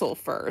pencil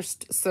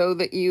first so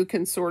that you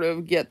can sort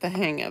of get the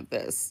hang of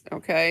this,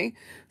 okay?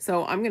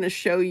 So I'm going to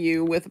show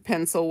you with a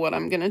pencil what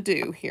I'm going to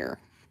do here.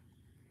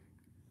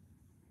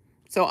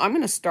 So I'm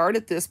going to start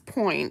at this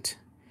point,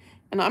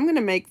 and I'm going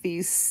to make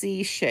these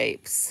C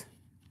shapes,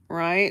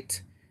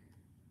 right?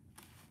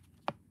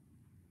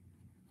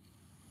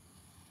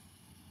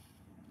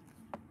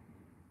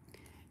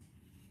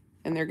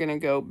 And they're going to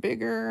go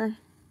bigger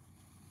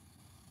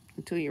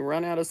until you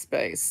run out of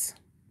space.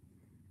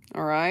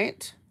 All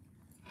right?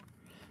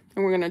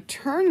 And we're going to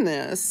turn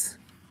this,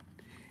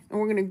 and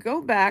we're going to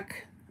go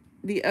back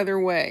the other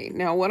way.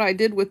 Now, what I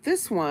did with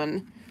this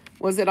one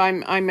was that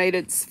I made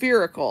it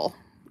spherical,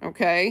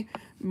 okay,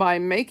 by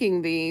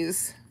making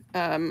these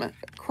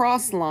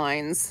cross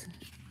lines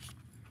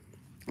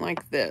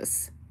like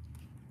this.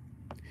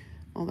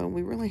 Although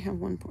we really have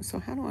one point. So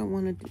how do I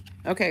want to do?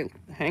 Okay,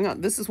 hang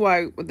on. This is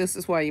why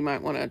you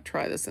might want to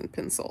try this in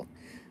pencil.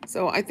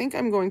 So I think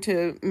I'm going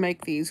to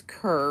make these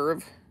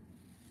curve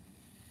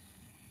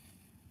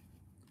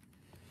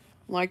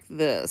like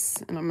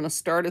this. And I'm going to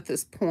start at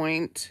this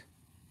point.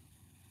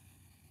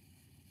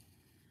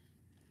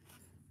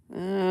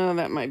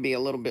 That might be a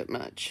little bit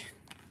much.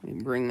 Let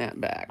me bring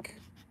that back.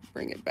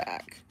 Bring it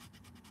back.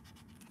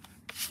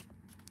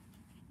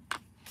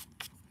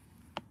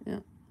 Yeah.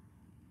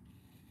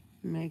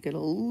 Make it a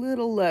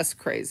little less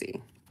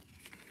crazy.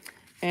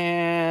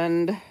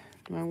 And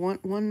do I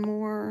want one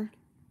more?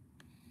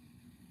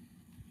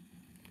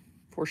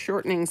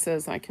 Foreshortening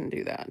says I can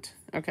do that.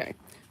 Okay,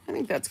 I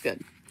think that's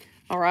good.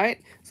 All right,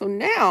 so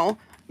now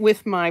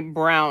with my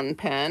brown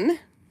pen,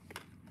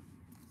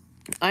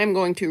 I'm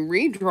going to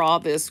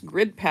redraw this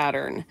grid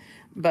pattern,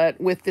 but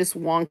with this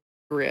wonky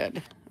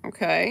grid,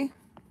 okay?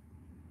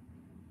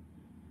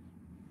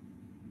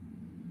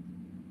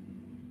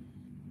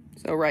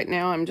 So right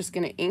now I'm just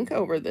going to ink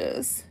over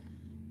this.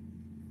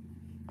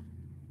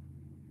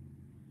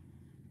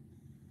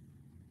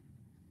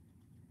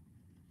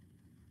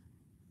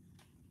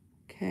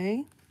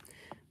 Okay.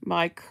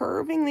 By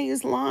curving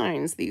these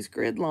lines, these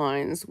grid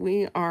lines,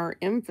 we are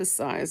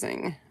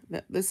emphasizing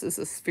that this is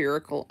a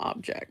spherical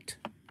object.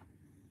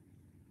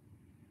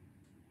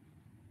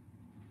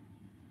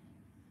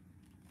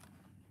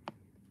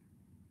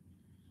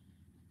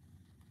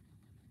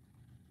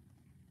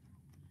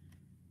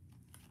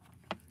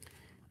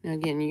 Now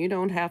again, you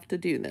don't have to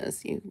do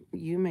this.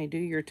 You may do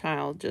your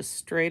tile just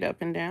straight up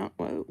and down.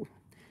 Whoa.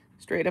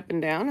 Straight up and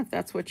down. If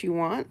that's what you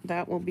want,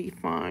 that will be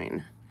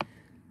fine.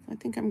 I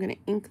think I'm going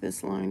to ink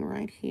this line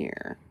right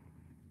here.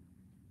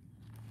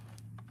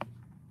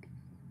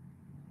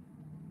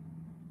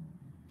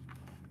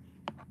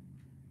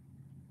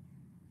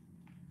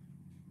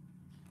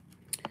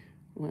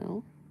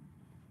 Well,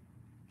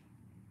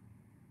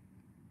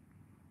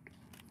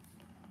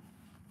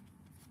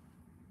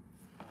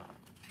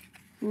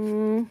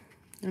 I'm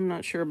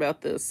not sure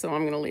about this, so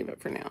I'm going to leave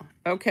it for now.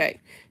 Okay,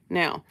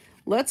 now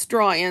let's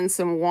draw in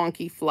some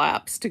wonky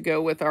flaps to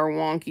go with our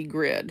wonky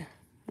grid.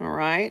 All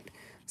right,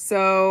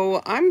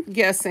 so I'm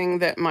guessing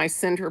that my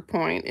center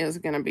point is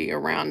going to be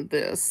around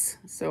this.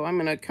 So I'm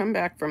going to come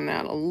back from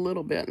that a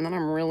little bit, and then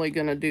I'm really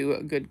going to do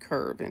a good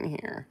curve in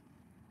here.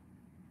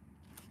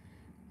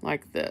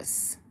 Like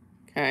this,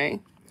 okay?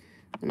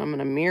 And I'm going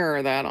to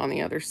mirror that on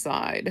the other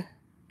side.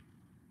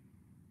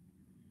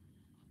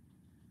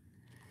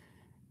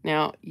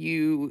 Now,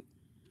 you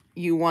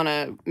want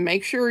to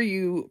make sure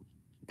you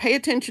pay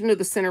attention to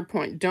the center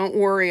point. Don't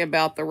worry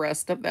about the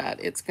rest of that.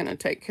 It's going to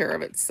take care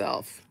of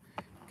itself.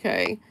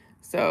 Okay,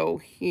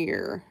 so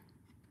here.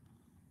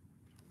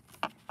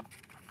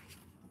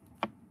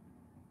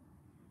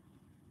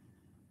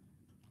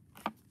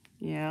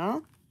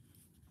 Yeah,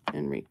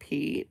 and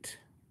repeat.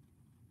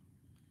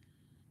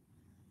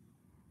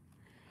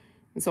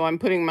 And so I'm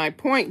putting my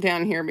point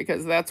down here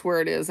because that's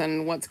where it is.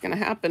 And what's going to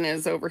happen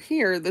is over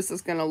here, this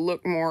is going to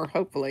look more,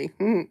 hopefully,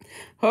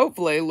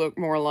 hopefully look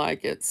more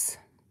like it's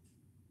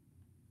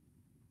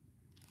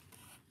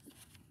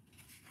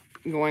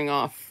going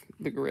off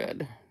the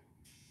grid.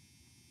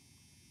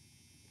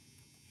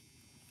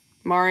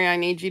 Mari, I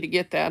need you to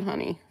get that,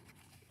 honey.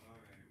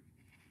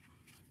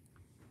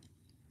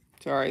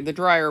 Sorry, the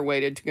dryer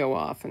waited to go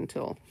off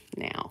until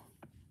now.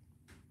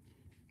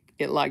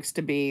 It likes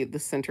to be the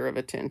center of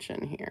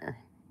attention here.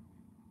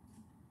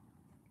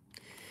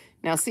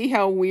 Now see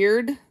how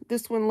weird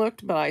this one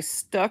looked, but I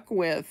stuck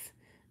with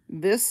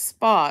this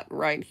spot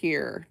right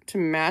here to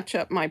match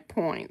up my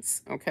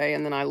points, okay?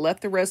 And then I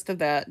let the rest of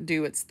that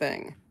do its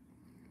thing.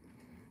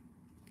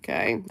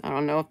 Okay, I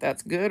don't know if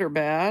that's good or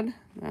bad.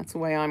 That's the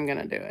way I'm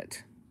gonna do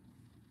it.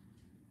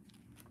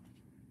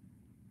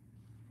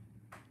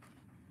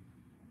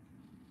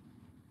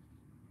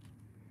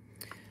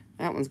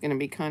 That one's gonna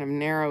be kind of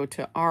narrow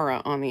to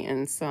aura on the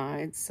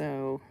inside,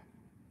 so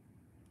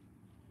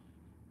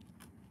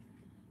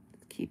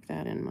keep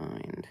that in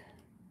mind.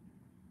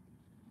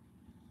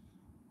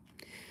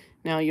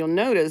 Now you'll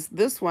notice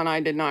this one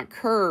I did not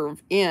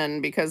curve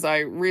in because I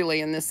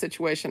really, in this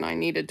situation, I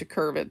needed to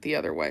curve it the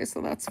other way, so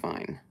that's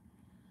fine.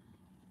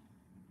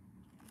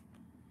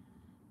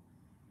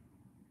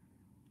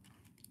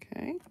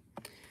 Okay.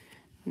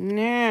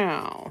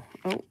 Now,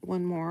 oh,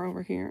 one more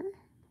over here.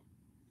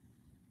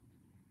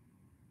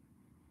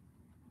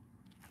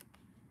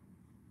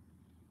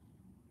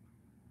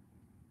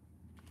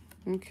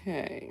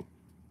 Okay.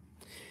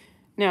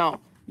 Now,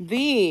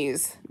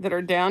 these that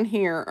are down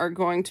here are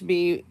going to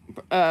be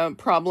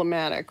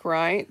problematic,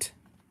 right?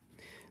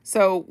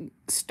 So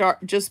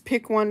just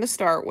pick one to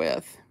start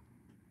with.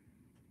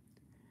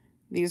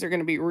 These are going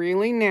to be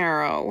really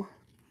narrow.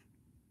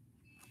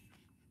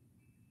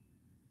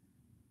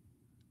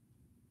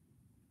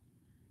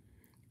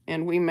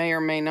 And we may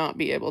or may not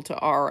be able to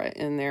aura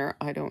in there.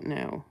 I don't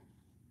know.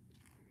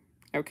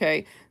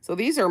 Okay, so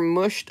these are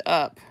mushed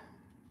up.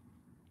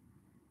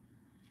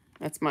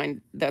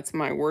 That's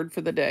my word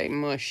for the day,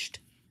 mushed.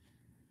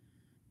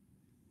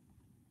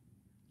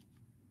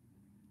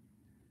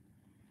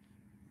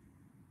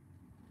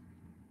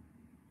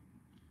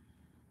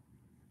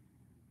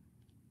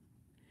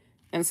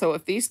 And so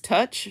if these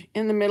touch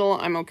in the middle,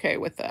 I'm okay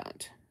with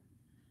that.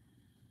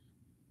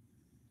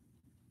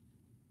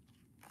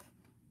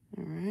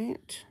 All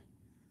right.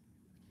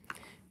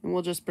 And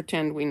we'll just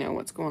pretend we know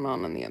what's going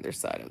on the other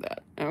side of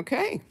that.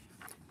 Okay.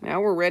 Now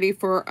we're ready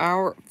for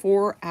our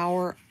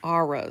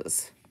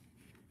auras.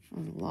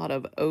 A lot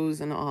of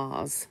O's and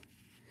ahs.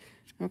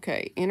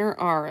 Okay, inner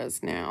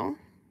auras now.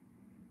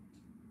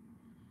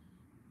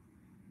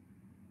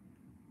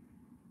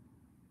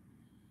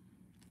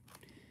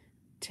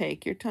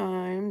 Take your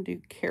time,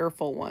 do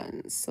careful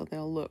ones so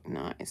they'll look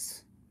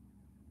nice.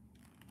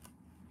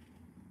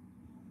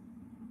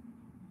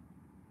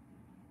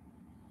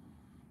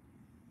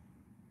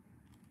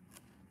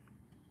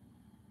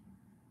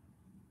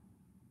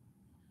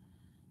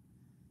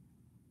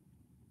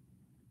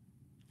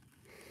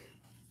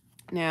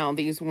 Now,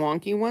 these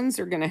wonky ones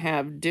are going to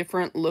have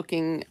different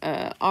looking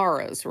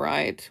auras,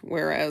 right?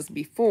 Whereas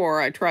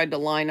before I tried to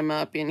line them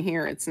up in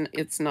here,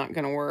 it's not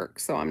going to work,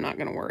 so I'm not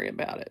going to worry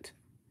about it.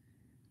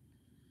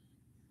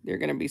 They're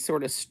going to be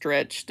sort of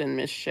stretched and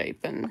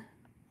misshapen.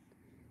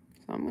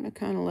 So I'm going to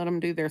kind of let them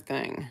do their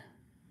thing.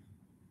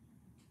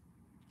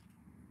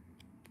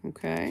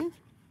 Okay.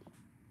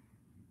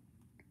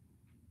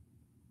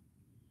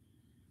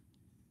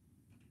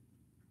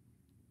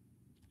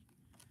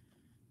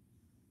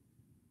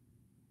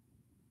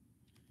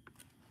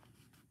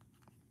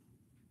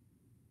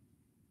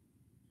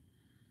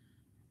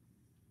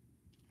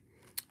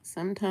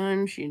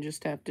 Sometimes you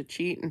just have to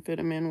cheat and fit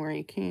them in where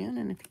you can,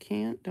 and if you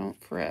can't,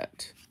 don't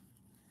fret.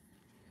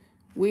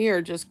 We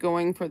are just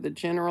going for the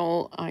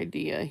general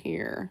idea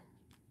here.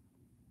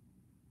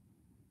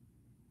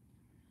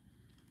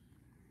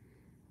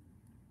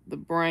 The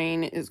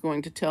brain is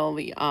going to tell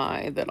the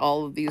eye that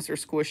all of these are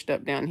squished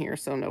up down here,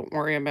 so don't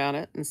worry about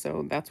it. And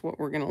so that's what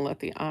we're going to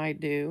let the eye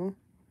do,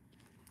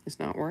 is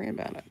not worry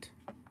about it.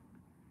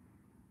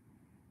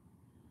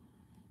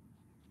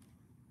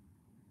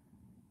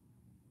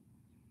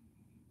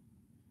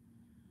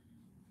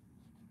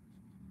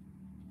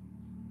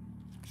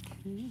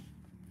 Okay.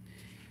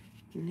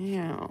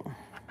 Now,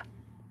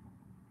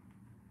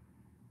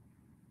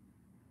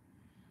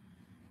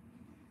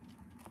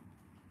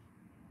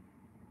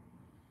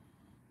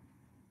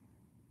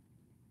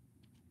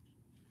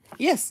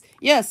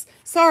 yes.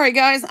 Sorry,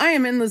 guys. I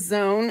am in the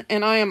zone,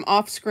 and I am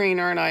off screen,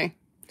 aren't I?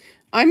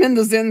 I'm in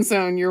the Zen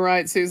zone. You're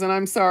right, Susan.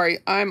 I'm sorry.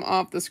 I'm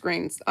off the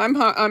screens.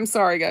 I'm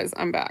sorry, guys.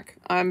 I'm back.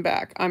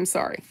 I'm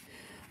sorry.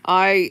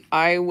 I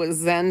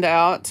was zenned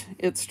out.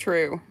 It's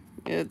true.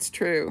 It's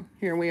true.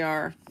 Here we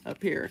are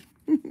up here.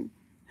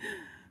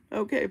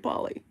 Okay,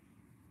 Polly.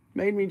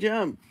 Made me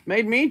jump.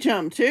 Made me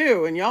jump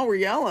too, and y'all were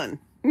yelling.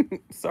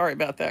 Sorry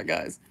about that,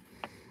 guys.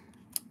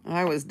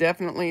 I was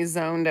definitely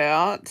zoned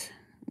out,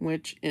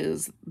 which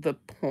is the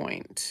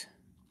point.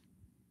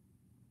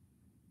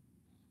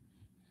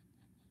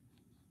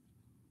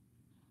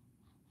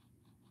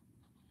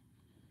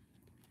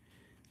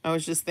 I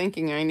was just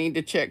thinking I need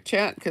to check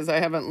chat because I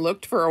haven't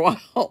looked for a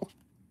while.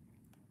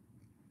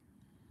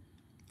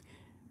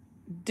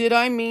 Did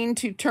I mean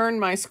to turn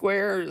my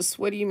squares?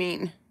 What do you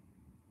mean?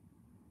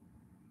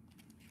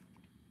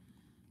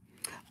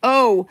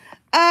 Oh,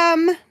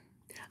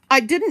 I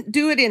didn't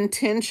do it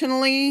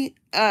intentionally.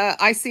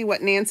 I see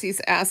what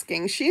Nancy's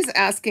asking. She's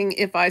asking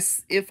if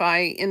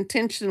I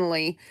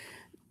intentionally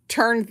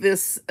turned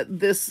this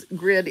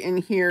grid in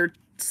here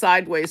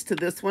sideways to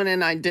this one,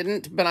 and I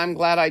didn't, but I'm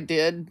glad I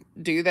did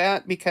do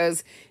that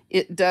because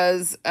it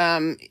does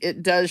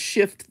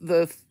shift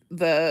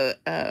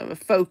the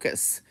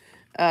focus.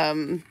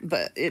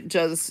 But it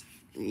does,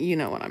 you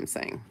know what I'm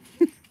saying.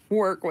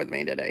 Work with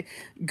me today.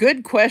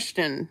 Good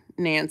question,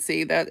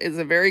 Nancy. That is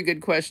a very good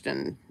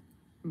question.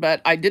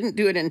 But I didn't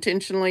do it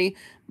intentionally,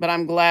 but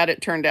I'm glad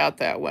it turned out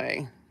that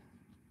way.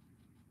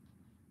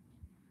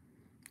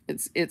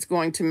 It's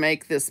going to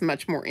make this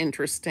much more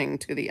interesting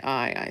to the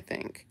eye, I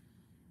think.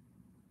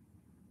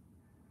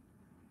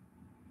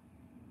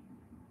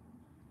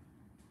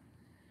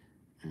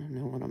 I don't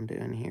know what I'm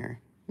doing here.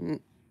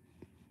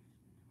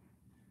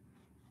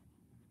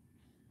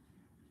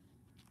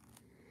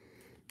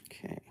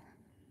 Okay.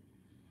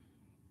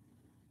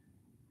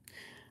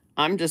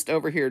 I'm just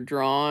over here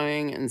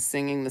drawing and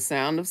singing the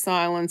sound of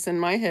silence in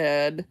my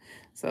head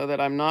so that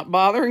I'm not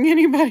bothering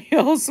anybody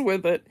else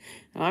with it.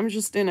 I'm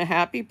just in a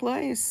happy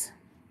place.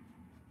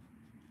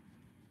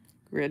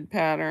 Grid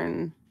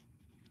pattern.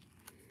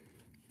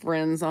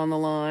 Friends on the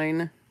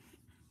line.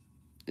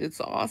 It's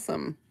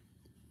awesome.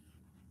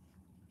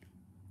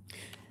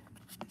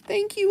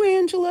 Thank you,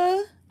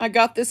 Angela. I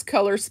got this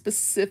color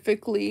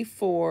specifically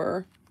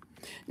for...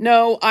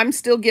 No, I'm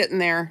still getting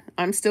there.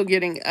 I'm still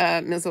getting...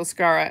 Ms.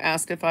 Oscara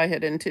asked if I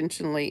had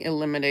intentionally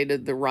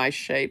eliminated the rice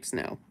shapes.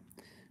 No.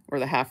 Or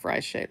the half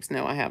rice shapes.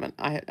 No, I haven't.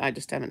 I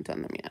just haven't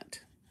done them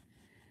yet.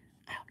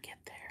 I'll get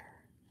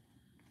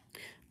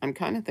there. I'm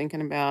kind of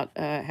thinking about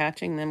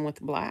hatching them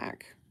with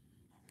black.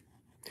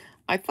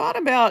 I thought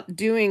about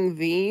doing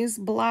these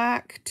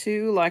black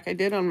too, like I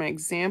did on my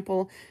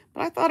example,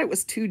 but I thought it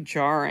was too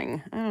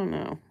jarring. I don't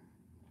know.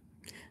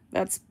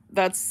 That's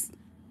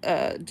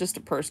just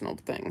a personal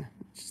thing,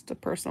 just a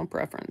personal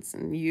preference,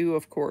 and you,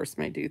 of course,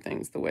 may do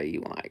things the way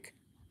you like.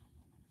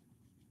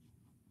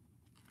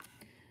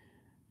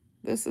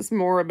 This is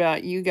more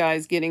about you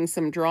guys getting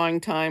some drawing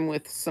time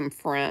with some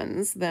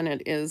friends than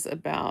it is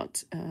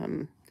about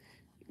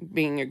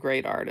being a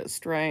great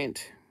artist,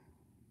 right?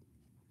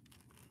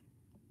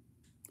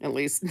 At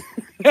least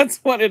that's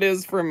what it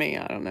is for me.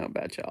 I don't know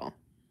about y'all.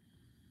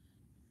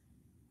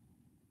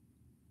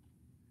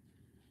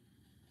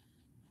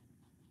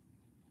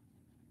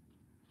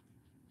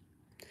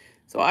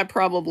 So I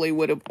probably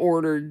would have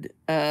ordered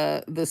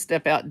the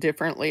step out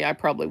differently. I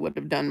probably would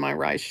have done my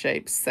rice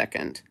shapes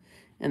second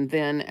and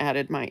then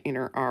added my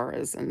inner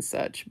auras and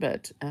such.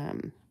 But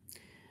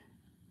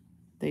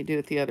they do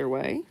it the other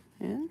way.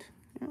 And,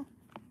 yeah.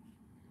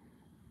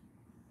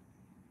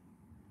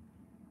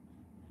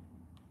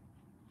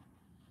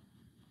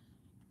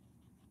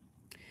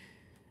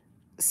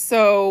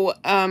 So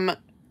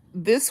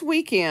this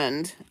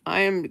weekend,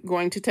 I am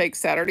going to take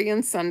Saturday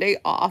and Sunday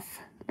off,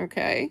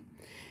 okay?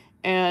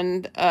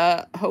 And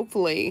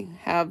hopefully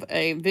have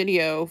a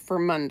video for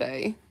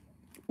Monday.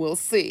 We'll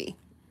see.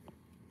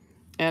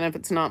 And if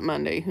it's not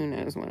Monday, who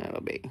knows when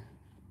it'll be.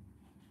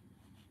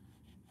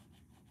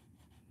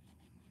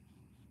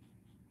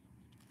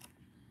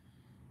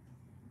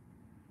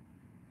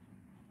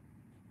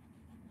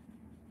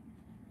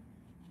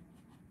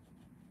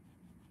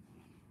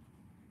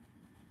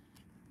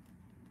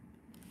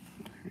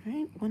 All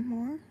right, one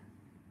more.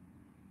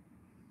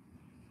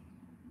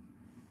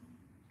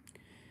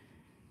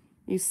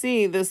 You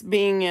see this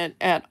being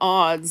at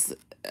odds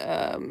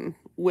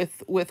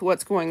with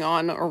what's going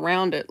on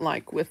around it,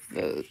 like with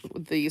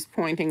these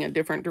pointing a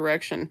different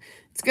direction.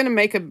 It's gonna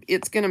make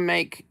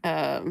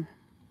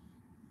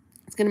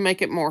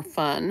it more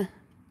fun,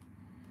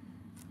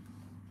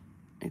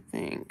 I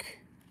think.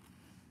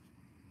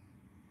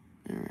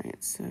 All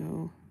right,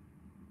 so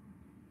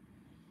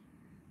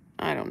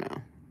I don't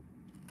know.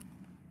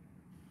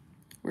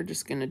 We're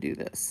just gonna do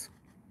this.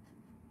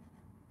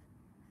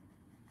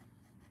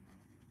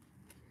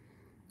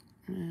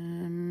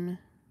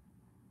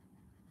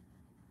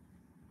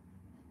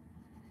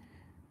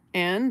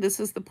 And this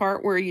is the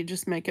part where you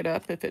just make it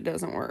up if it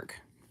doesn't work.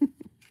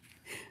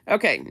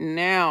 Okay,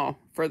 now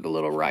for the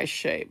little rice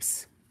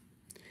shapes.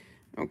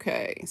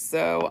 Okay,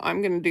 so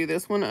I'm going to do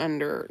this one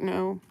under.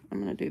 No,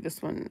 I'm going to do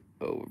this one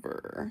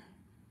over.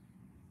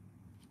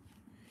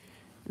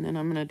 And then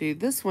I'm going to do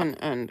this one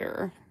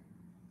under.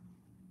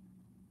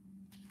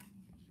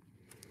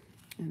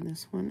 And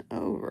this one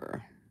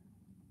over.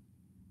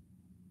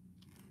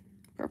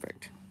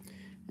 Perfect.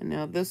 And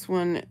now this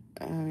one,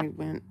 I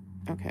went,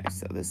 okay,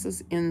 so this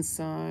is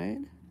inside.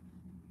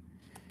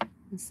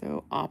 And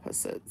so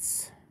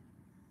opposites.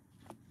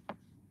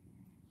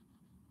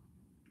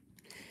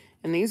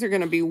 And these are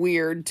going to be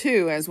weird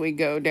too as we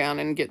go down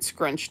and get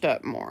scrunched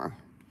up more.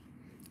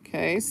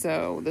 Okay,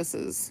 so this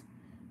is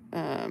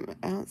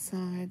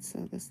outside,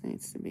 so this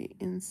needs to be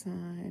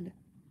inside,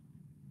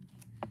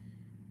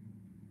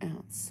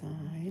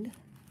 outside,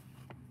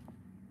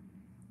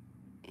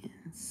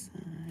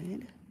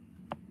 inside,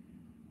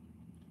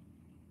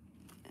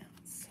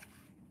 outside.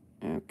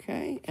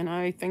 Okay, and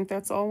I think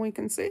that's all we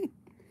can see.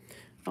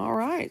 All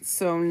right,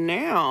 so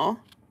now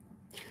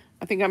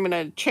I think I'm going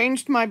to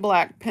change to my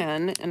black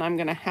pen, and I'm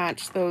going to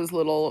hatch those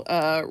little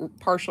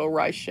partial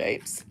rice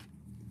shapes.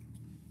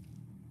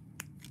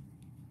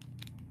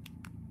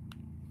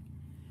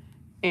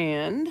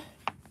 And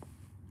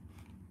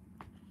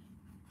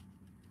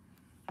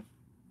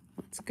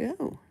let's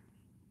go.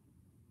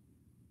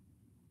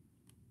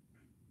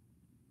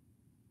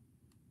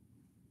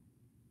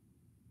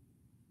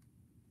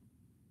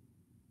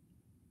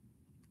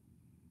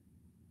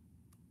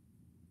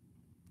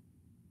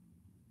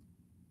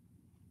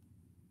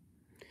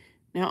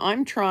 Now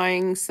I'm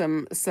trying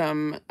some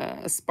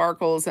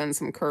sparkles and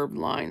some curved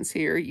lines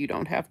here. You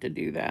don't have to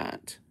do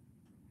that.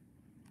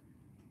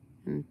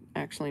 And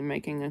actually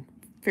making a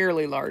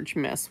fairly large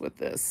mess with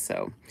this,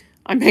 so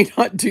I may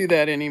not do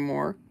that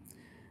anymore.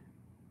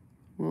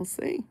 We'll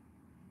see.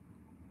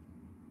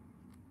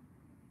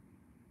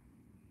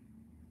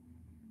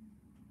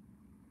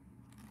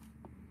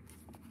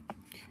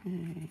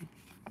 Okay.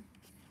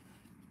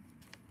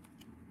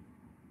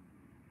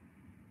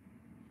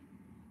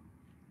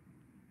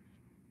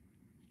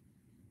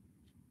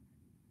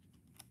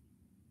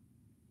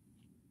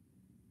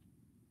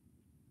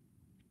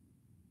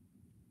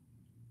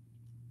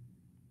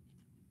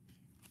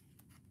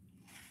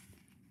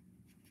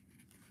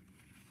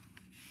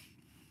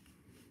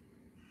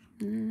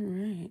 All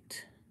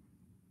right.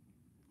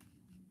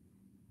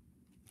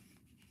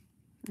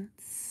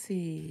 Let's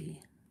see.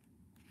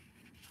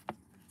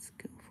 Let's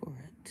go for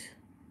it.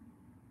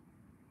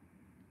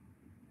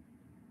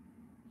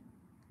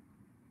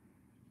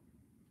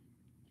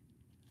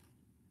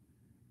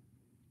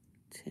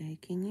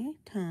 Taking your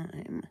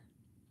time,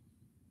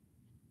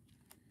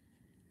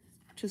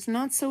 which is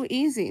not so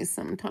easy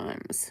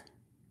sometimes.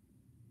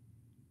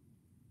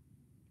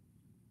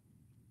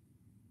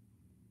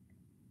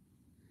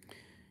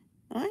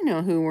 I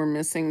know who we're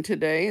missing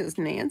today is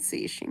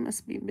Nancy. She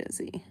must be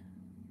busy.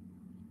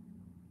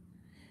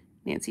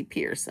 Nancy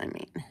Pierce, I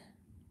mean.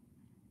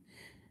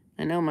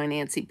 I know my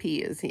Nancy P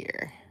is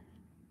here.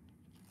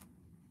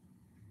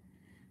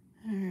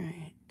 All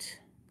right.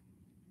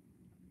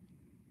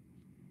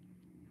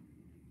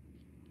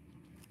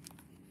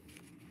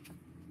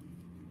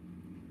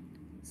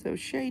 So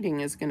shading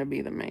is going to be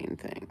the main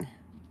thing.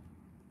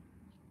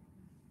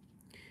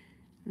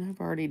 And I've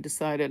already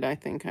decided I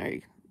think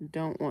I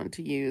don't want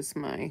to use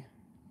my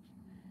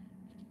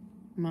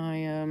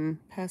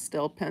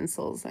pastel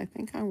pencils. I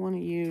think I want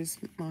to use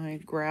my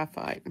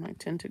graphite, my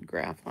tinted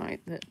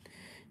graphite that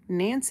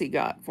Nancy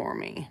got for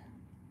me.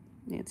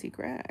 Nancy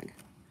Gregg.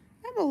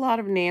 I have a lot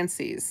of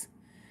Nancys.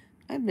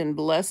 I've been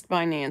blessed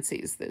by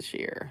Nancys this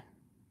year.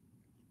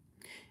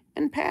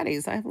 And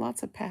Patties. I have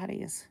lots of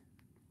Patties.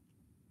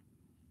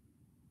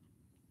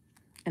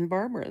 And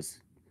Barbaras.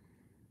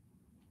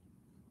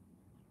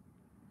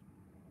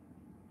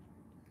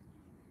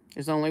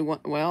 There's only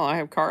one. Well, I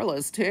have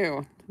Carla's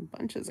too.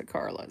 Bunches of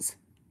Carla's.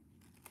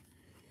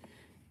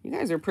 You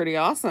guys are pretty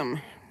awesome.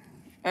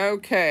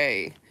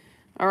 Okay.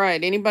 All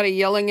right. Anybody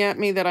yelling at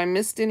me that I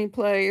missed any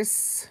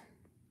place?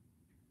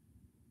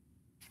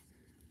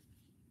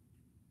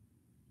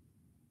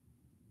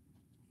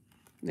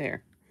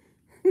 There.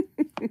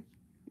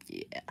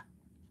 Yeah.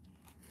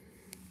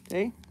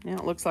 See? Now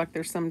it looks like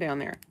there's some down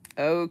there.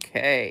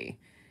 Okay.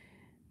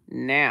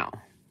 Now.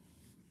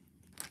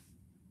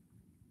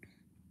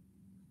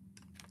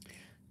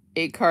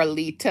 A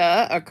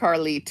Carlita, a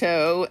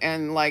Carlito,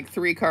 and like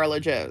 3 Carla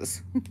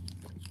Joes.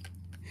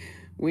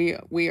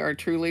 We are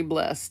truly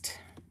blessed.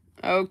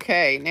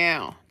 Okay,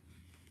 now.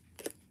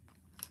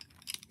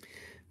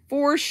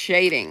 For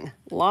shading.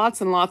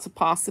 Lots and lots of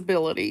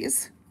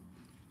possibilities.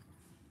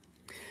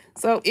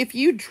 So if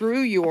you drew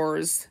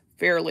yours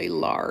fairly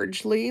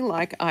largely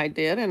like I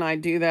did, and I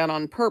do that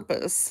on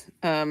purpose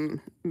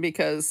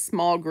because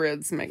small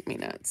grids make me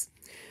nuts.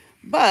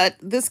 But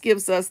this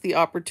gives us the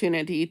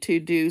opportunity to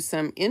do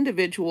some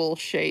individual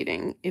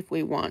shading if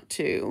we want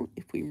to,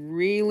 if we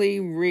really,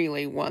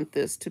 really want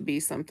this to be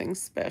something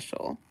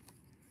special.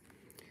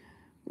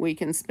 We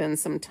can spend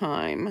some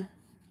time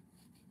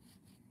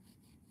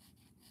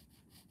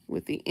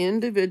with the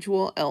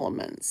individual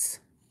elements.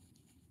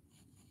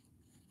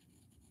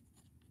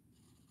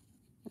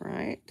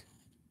 Right?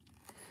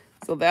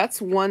 So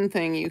that's one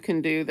thing you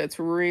can do that's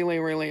really,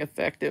 really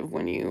effective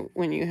when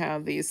you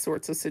have these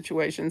sorts of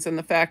situations. And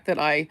the fact that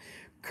I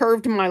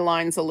curved my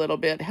lines a little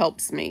bit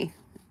helps me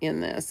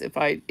in this. If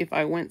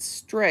I went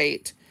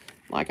straight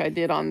like I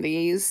did on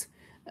these,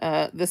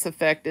 this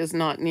effect is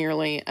not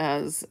nearly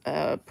as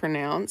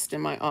pronounced.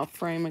 Am I off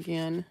frame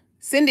again?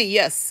 Cindy,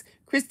 yes.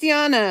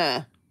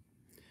 Christiana,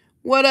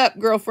 what up,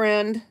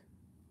 girlfriend?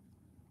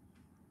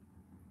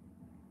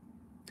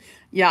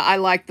 Yeah, I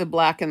like the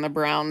black and the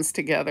browns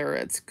together.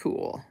 It's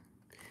cool.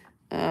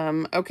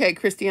 Okay,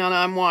 Christiana,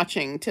 I'm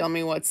watching. Tell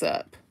me what's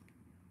up.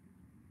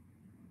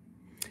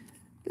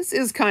 This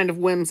is kind of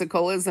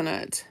whimsical, isn't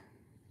it?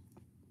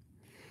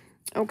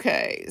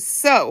 Okay,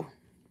 so.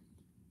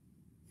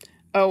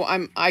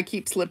 Oh, I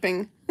keep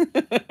slipping.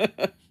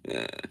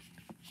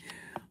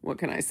 What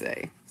can I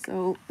say?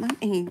 So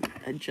let me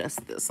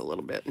adjust this a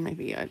little bit.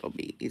 Maybe it'll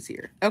be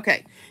easier.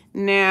 Okay,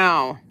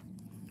 now.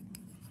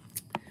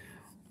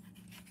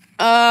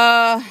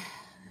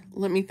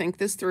 Let me think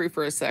this through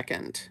for a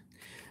second.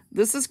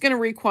 This is going to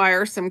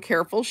require some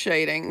careful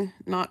shading.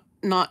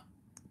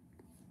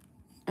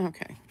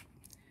 Okay.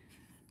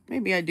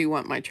 Maybe I do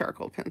want my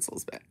charcoal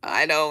pencils back.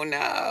 I don't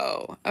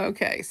know.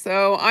 Okay,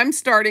 so I'm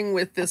starting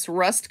with this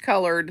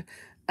rust-colored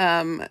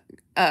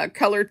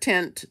color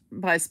tint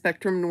by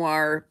Spectrum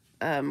Noir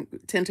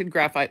tinted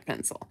graphite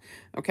pencil.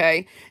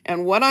 Okay,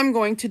 and what I'm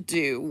going to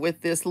do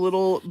with this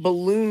little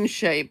balloon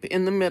shape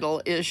in the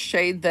middle is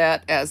shade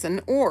that as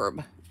an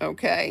orb.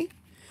 Okay,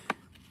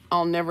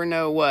 I'll never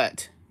know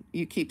what.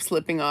 You keep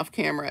slipping off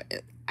camera.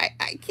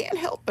 I can't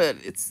help it.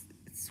 It's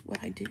what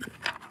I do.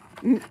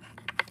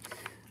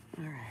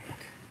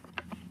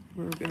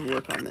 we're going to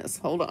work on this.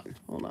 Hold on.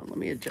 Let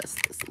me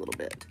adjust this a little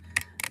bit.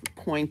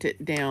 Point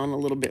it down a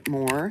little bit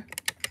more.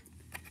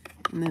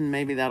 And then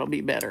maybe that'll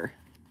be better.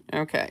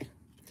 Okay.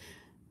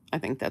 I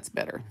think that's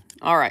better.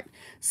 All right.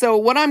 So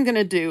what I'm going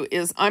to do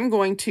is I'm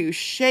going to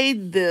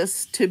shade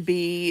this to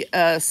be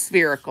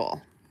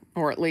spherical,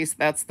 or at least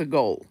that's the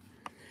goal.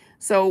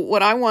 So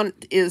what I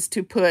want is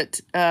to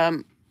put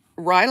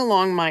right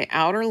along my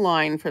outer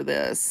line for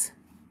this,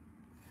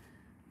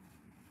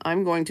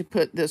 I'm going to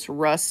put this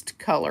rust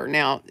color.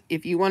 Now,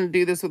 if you want to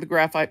do this with a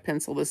graphite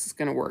pencil, this is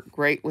going to work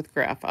great with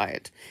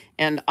graphite.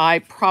 And I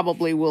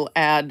probably will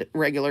add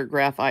regular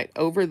graphite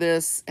over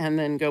this and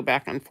then go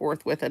back and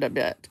forth with it a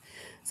bit.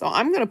 So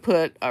I'm going to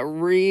put a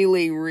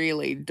really,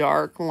 really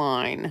dark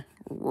line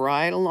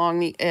right along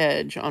the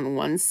edge on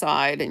one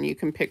side, and you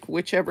can pick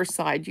whichever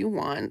side you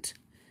want.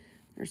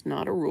 There's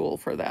not a rule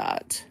for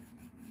that.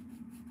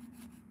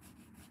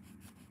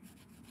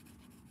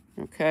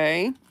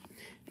 Okay.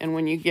 And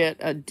when you get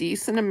a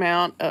decent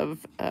amount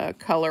of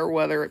color,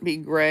 whether it be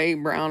gray,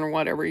 brown, or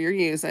whatever you're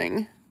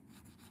using,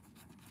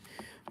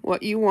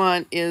 what you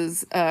want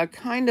is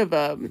kind of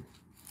a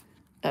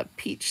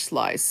peach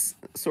slice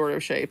sort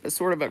of shape, a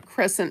sort of a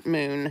crescent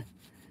moon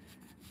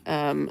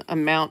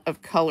amount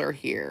of color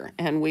here.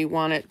 And we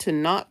want it to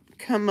not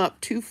come up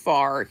too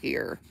far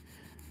here,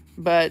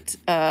 but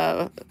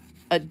a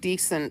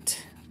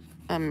decent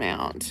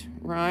amount,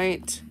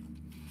 right?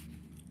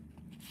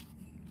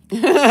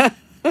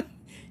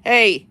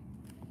 Hey,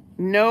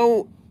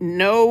 no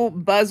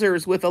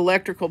buzzers with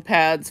electrical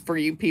pads for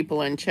you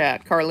people in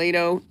chat.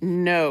 Carlito,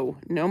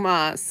 no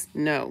mas,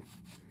 no.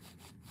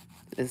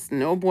 It's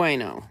no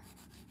bueno.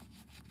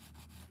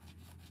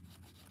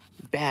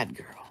 Bad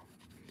girl.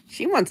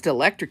 She wants to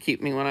electrocute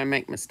me when I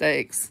make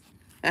mistakes.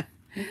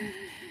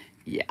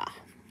 Yeah,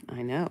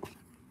 I know.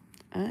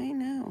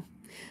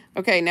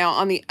 Okay, now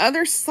on the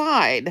other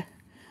side,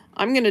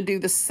 I'm going to do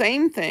the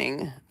same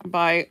thing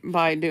by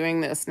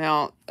doing this.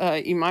 Now,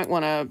 you might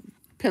want to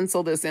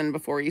pencil this in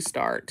before you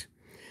start.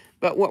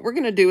 But what we're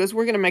going to do is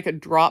we're going to make a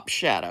drop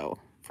shadow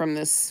from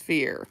this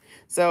sphere.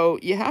 So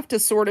you have to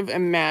sort of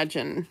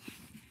imagine,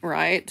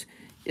 right?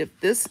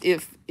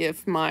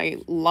 If my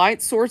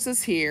light source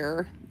is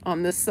here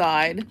on this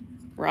side,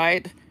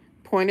 right,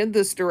 pointed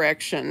this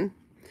direction,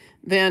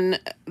 then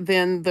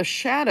the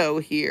shadow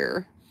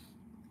here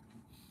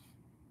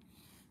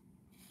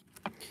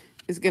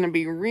is going to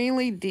be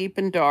really deep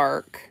and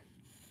dark,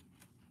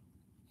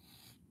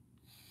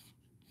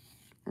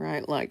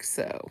 right, like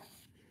so.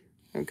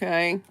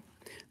 Okay,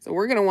 so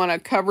we're going to want to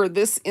cover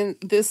this in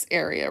this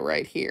area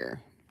right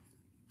here.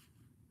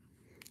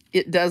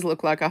 It does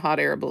look like a hot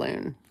air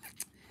balloon.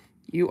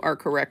 You are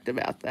correct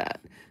about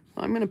that.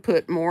 So I'm going to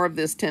put more of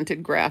this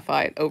tinted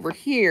graphite over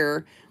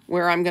here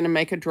where I'm going to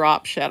make a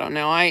drop shadow.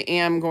 Now I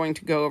am going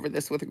to go over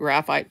this with a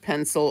graphite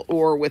pencil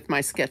or with my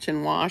Sketch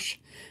and Wash.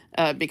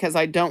 Because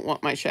I don't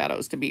want my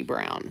shadows to be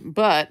brown,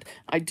 but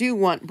I do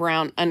want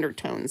brown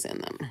undertones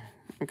in them.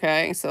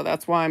 Okay, so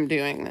that's why I'm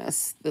doing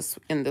this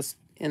in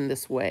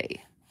this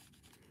way.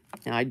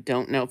 Now I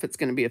don't know if it's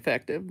going to be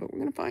effective, but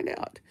we're going to find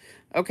out.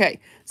 Okay,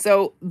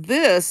 so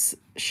this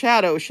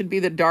shadow should be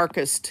the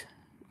darkest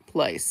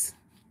place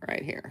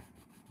right here.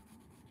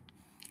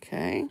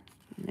 Okay,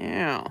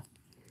 now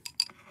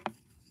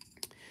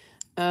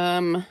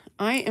I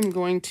am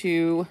going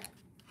to.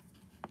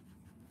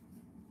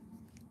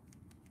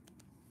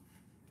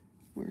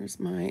 Where's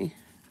my,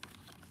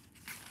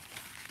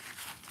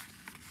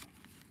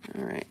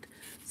 all right.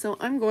 So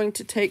I'm going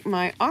to take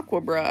my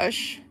aqua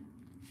brush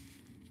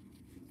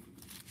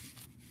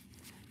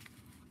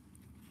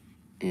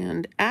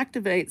and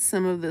activate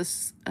some of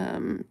this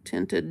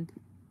tinted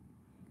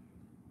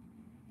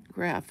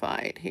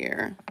graphite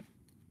here.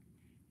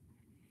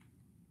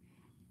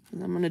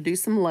 I'm going to do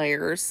some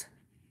layers.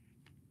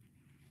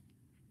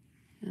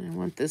 And I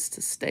want this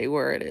to stay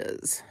where it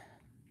is.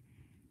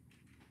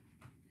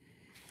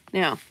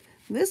 Now,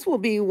 this will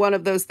be one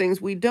of those things,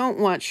 we don't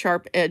want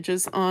sharp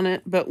edges on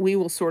it, but we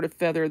will sort of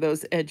feather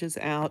those edges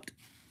out,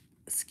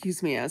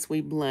 excuse me, as we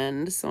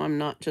blend, so I'm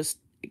not just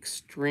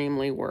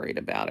extremely worried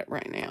about it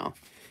right now.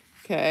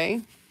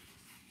 Okay.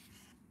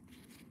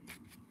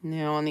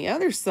 Now on the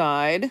other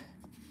side,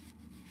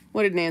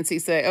 what did Nancy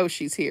say? Oh,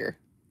 she's here.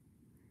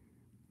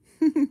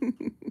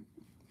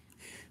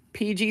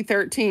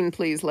 PG-13,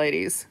 please,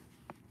 ladies.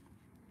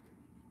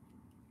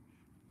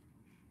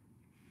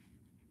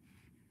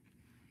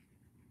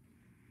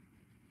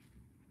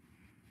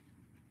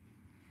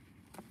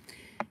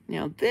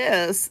 Now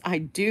this, I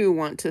do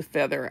want to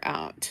feather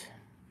out.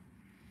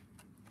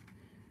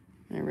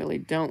 I really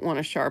don't want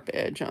a sharp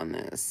edge on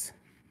this.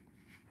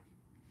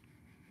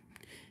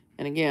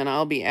 And again,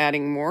 I'll be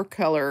adding more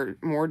color,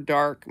 more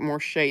dark,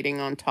 more shading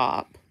on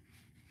top.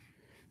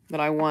 But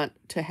I want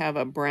to have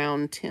a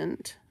brown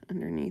tint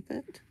underneath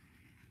it.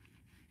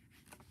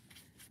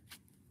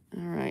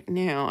 All right,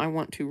 now I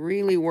want to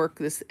really work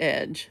this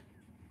edge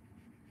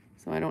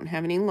so I don't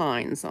have any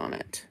lines on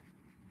it.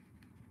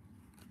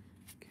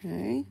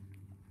 Okay,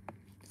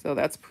 so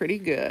that's pretty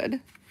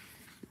good.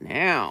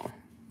 Now,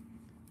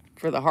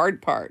 for the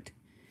hard part.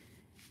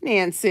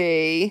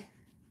 Nancy.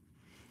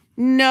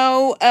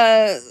 No,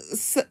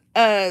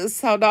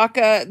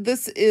 Saudaka,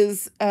 this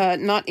is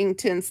not ink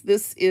tints.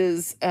 This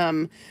is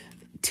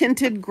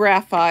tinted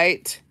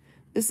graphite.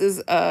 This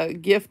is a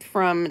gift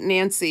from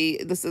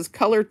Nancy. This is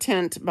Color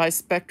Tint by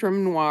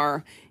Spectrum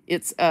Noir.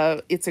 It's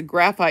a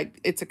graphite.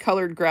 It's a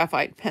colored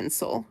graphite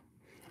pencil,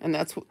 and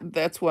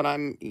that's what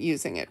I'm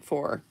using it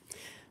for.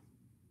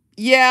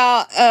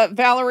 Yeah,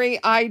 Valerie,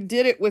 I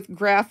did it with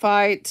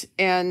graphite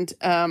and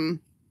on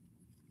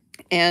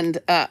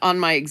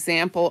my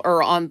example,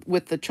 or on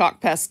with the chalk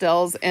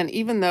pastels, and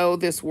even though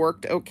this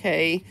worked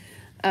okay,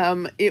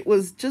 it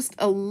was just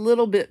a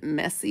little bit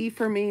messy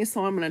for me,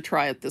 so I'm going to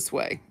try it this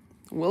way.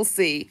 We'll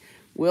see.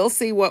 We'll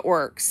see what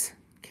works.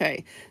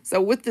 Okay,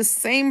 so with the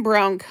same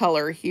brown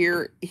color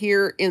here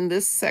in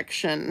this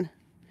section,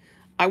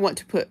 I want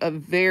to put a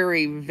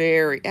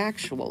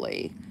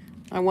actually,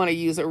 I want to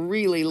use a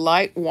really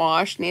light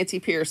wash. Nancy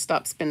Pierce,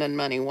 stop spending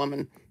money,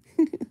 woman.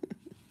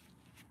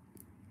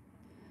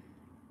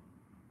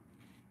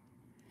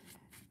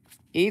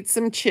 Eat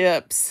some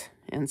chips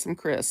and some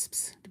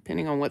crisps,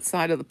 depending on what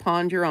side of the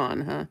pond you're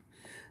on, huh?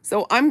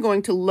 So I'm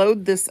going to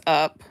load this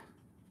up,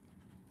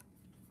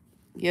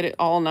 get it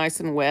all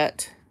nice and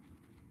wet,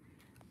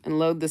 and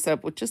load this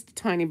up with just a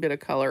tiny bit of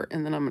color,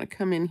 and then I'm going to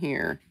come in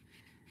here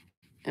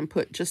and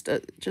put just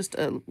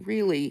a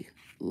really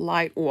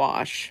light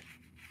wash.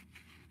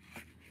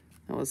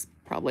 That was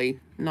probably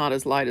not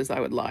as light as I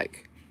would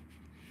like.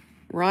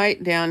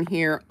 Right down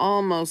here,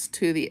 almost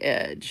to the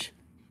edge.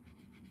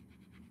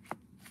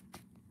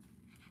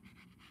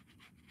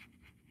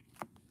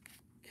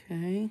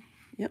 Okay,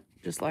 yep,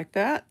 just like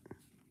that.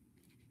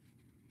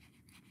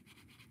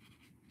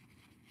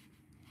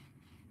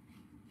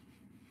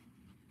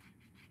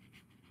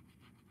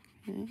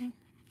 Okay.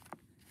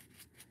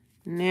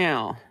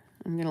 Now,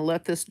 I'm going to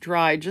let this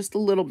dry just a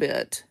little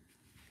bit.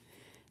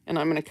 And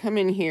I'm going to come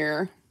in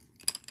here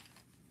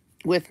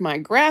with my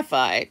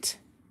graphite.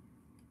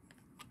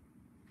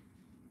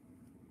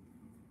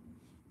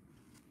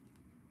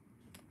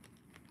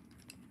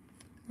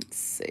 Let's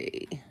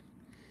see.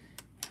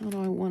 How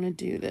do I want to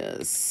do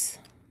this?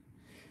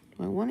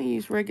 Do I want to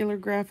use regular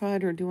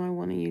graphite, or do I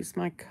want to use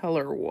my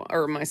color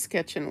or my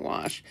sketch and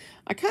wash?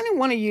 I kind of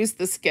want to use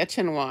the sketch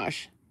and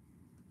wash.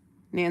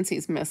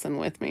 Nancy's messing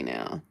with me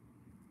now.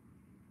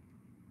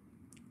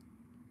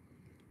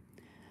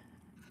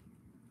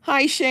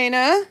 Hi,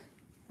 Shayna.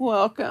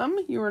 Welcome.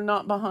 You are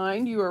not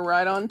behind. You are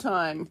right on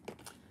time.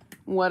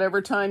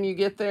 Whatever time you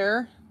get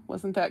there,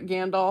 wasn't that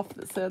Gandalf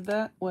that said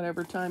that?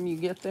 Whatever time you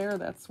get there,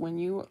 that's when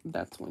you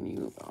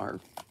are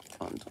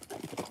on time.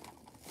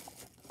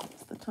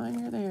 That's the time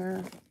you're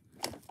there.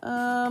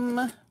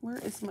 Where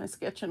is my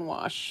sketch and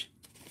wash?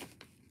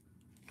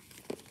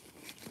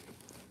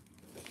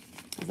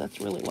 That's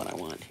really what I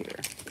want here.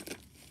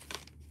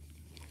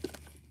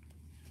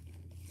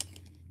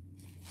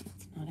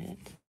 That's not it.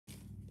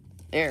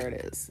 There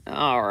it is.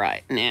 All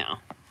right, now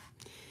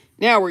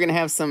we're gonna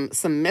have some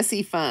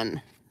messy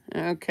fun.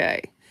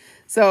 Okay,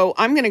 so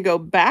I'm gonna go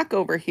back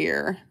over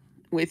here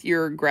with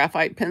your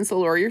graphite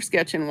pencil or your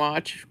sketch and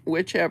wash,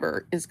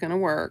 whichever is gonna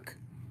work.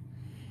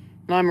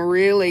 And I'm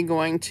really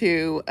going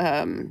to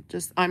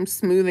I'm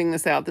smoothing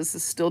this out. This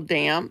is still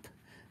damp,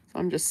 so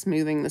I'm just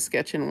smoothing the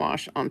sketch and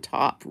wash on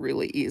top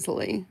really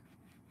easily.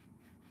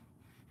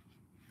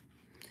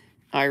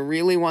 I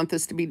really want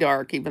this to be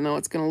dark, even though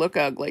it's going to look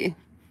ugly.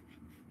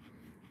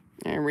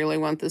 I really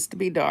want this to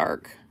be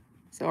dark,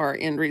 so our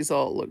end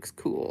result looks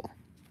cool.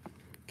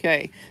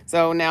 Okay,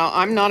 so now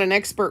I'm not an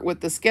expert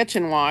with the sketch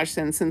and wash,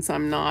 and since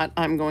I'm not,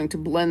 I'm going to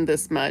blend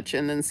this much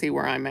and then see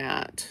where I'm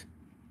at.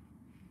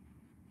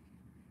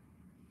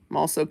 I'm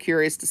also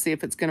curious to see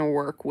if it's going to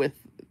work with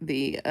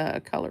the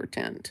color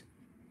tint.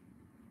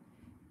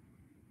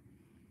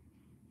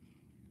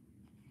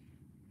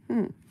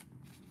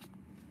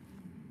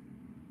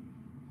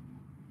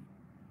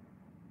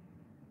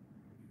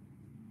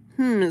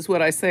 Is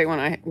what I say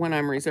when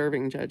I'm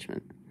reserving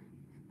judgment.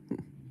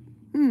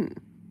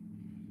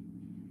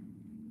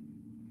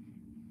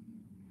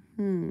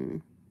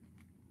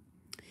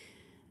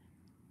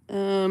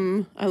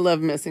 I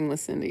love messing with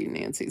Cindy,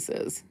 Nancy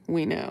says.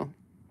 We know.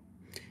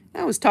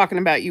 I was talking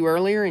about you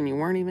earlier and you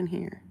weren't even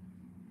here.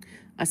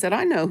 I said,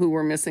 I know who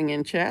we're missing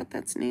in chat.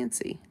 That's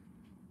Nancy.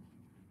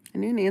 I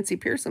knew Nancy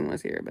Pearson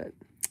was here, but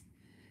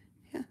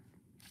yeah.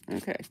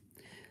 Okay.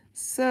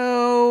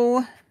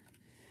 So,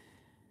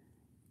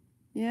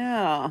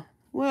 yeah.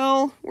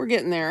 Well, we're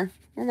getting there.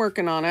 We're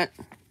working on it.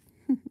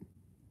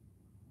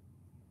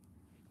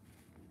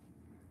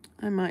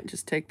 I might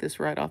just take this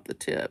right off the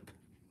tip.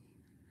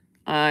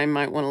 I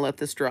might want to let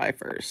this dry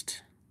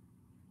first.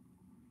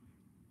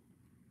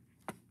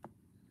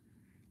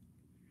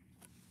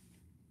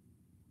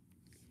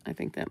 I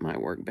think that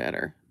might work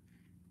better.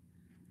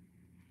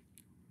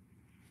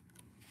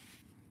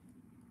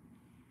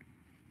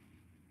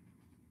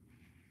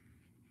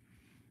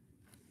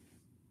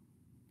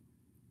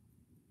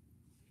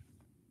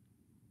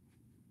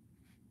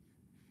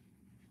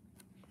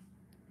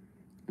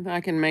 If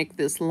I can make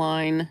this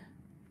line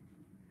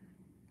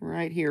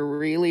right here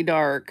really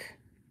dark.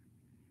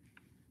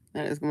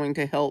 That is going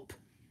to help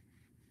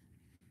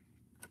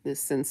this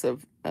sense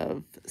of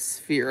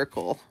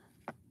spherical.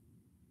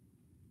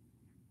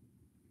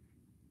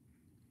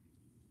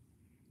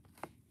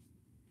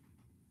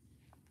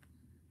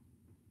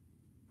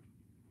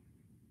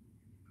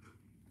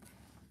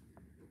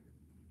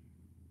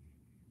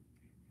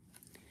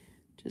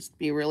 Just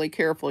be really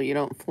careful you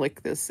don't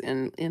flick this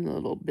in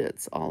little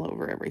bits all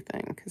over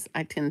everything, because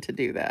I tend to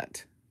do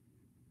that.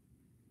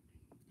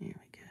 Here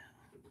we go.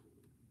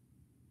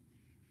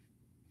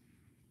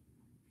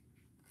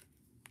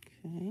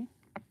 Okay.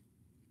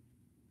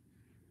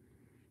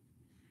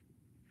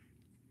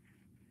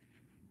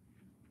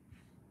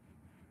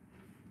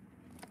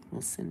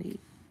 Well, Cindy.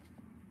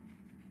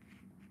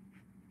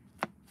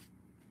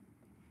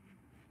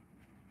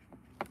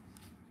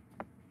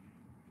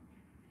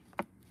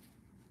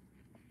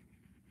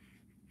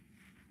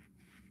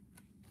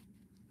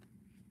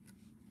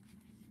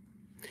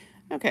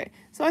 Okay,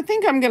 so I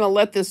think I'm going to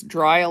let this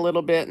dry a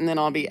little bit, and then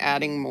I'll be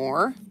adding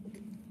more.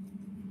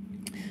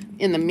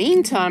 In the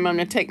meantime, I'm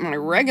going to take my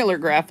regular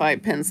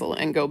graphite pencil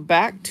and go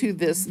back to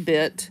this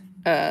bit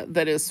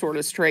that is sort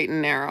of straight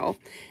and narrow.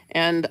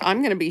 And I'm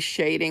going to be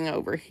shading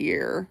over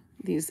here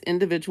these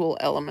individual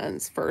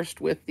elements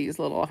first with these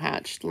little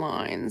hatched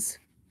lines.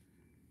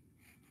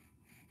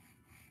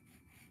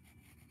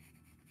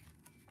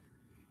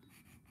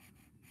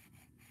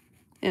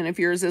 And if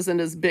yours isn't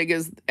as big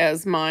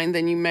as mine,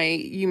 then you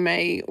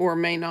may or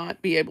may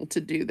not be able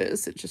to do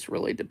this. It just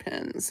really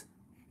depends.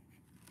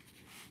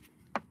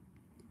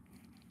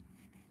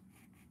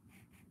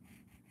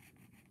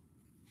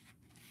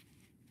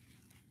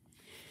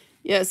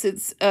 Yes,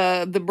 it's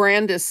the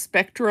brand is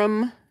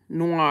Spectrum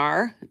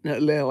Noir.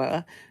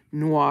 Noir.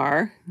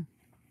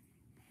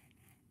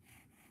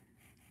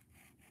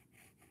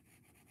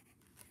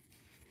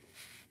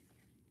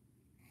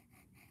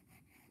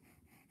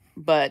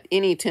 But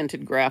any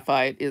tinted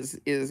graphite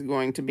is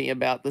going to be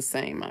about the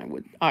same,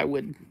 I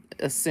would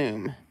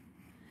assume.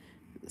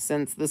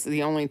 Since this is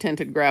the only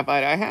tinted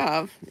graphite I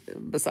have,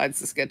 besides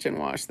the Sketch and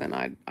Wash, then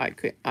I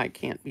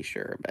can't be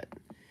sure, but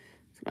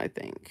that's what I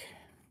think.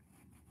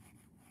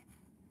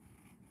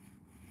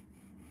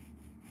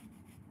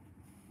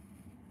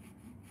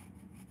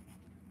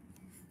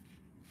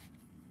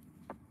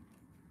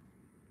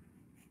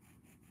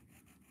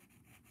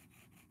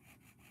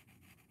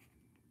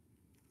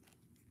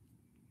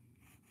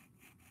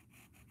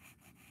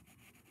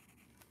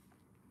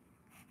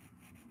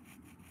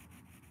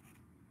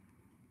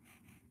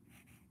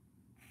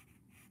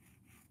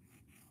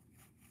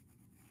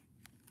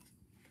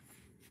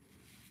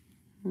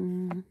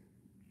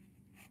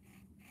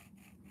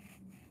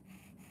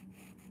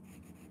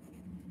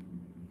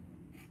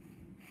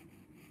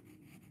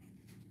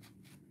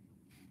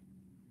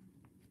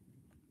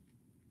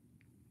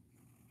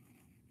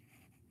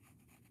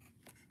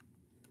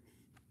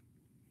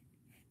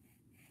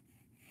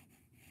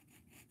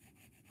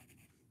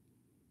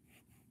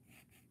 This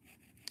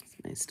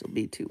may still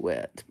be too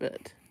wet,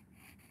 but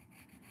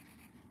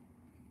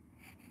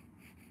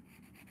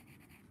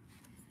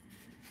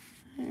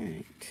all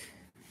right.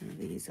 Now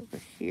these over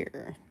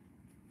here.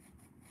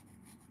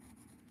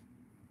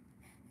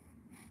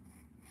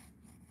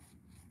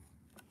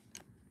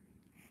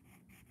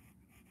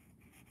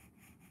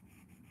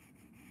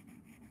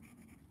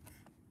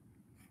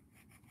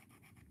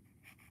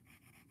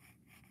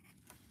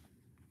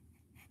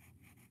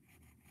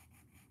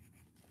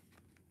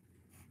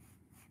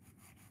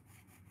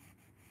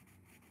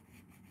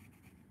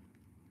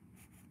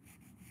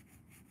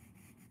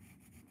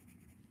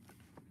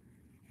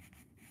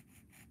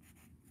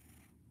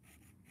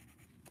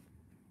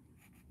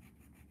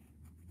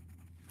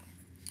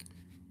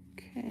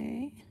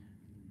 Okay.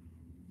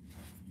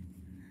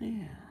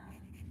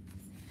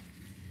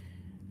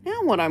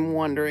 Now what I'm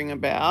wondering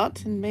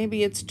about, and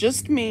maybe it's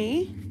just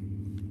me.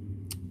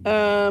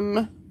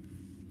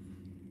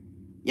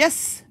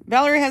 Yes,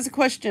 Valerie has a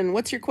question.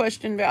 What's your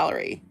question,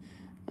 Valerie?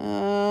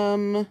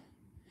 And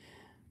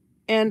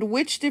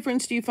which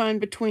difference do you find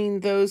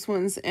between those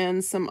ones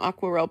and some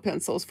aquarelle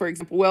pencils, for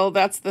example? Well,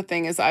 that's the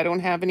thing, is I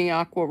don't have any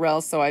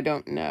aquarelle, so I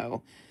don't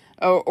know.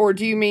 Or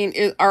do you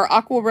mean, are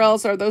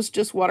aquarelles, are those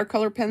just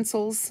watercolor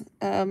pencils,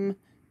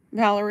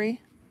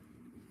 Valerie?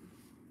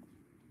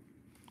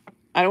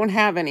 I don't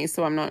have any,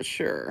 so I'm not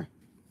sure.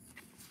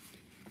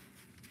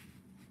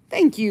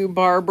 Thank you,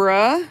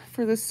 Barbara,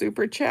 for the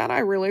super chat. I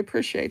really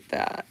appreciate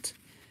that.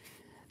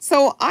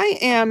 So I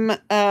am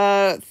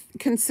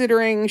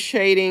considering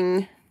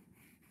shading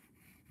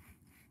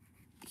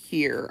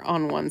here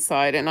on one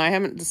side, and I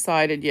haven't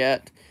decided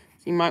yet.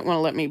 So you might want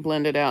to let me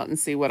blend it out and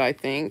see what I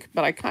think.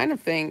 But I kind of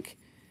think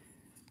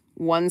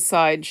one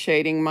side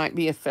shading might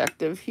be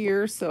effective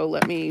here. So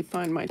let me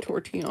find my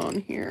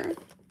tortillon here.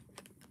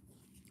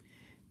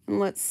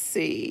 And let's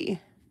see.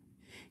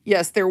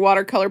 Yes, they're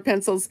watercolor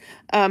pencils.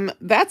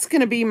 That's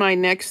going to be my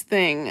next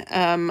thing.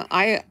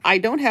 I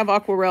don't have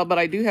aquarelle, but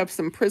I do have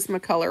some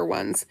Prismacolor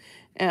ones.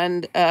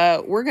 And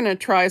we're going to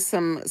try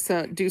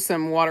do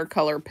some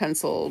watercolor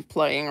pencil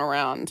playing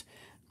around,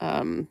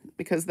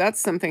 because that's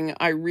something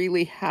I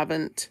really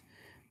haven't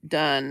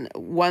done.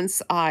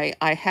 Once I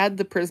had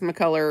the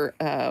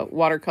Prismacolor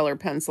watercolor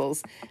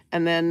pencils,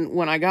 and then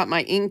when I got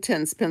my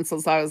Inktense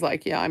pencils, I was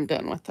like, yeah, I'm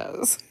done with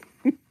those.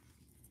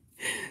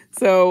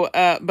 So,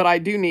 but I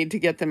do need to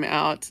get them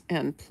out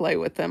and play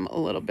with them a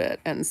little bit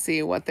and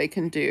see what they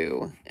can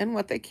do and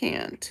what they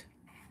can't.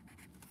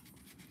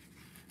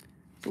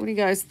 So what do you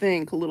guys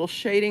think? A little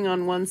shading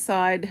on one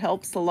side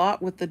helps a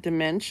lot with the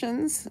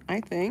dimensions, I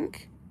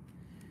think.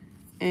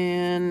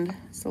 And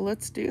so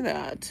let's do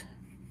that.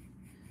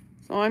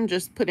 So I'm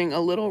just putting a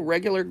little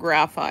regular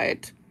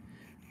graphite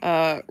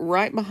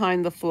right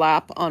behind the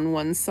flap on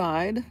one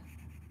side.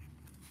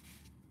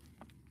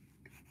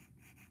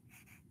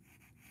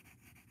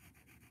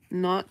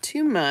 Not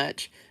too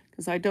much,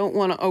 because I don't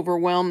want to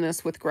overwhelm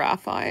this with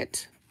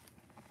graphite.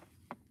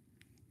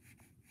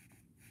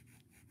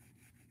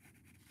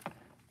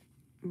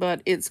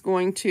 But it's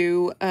going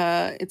to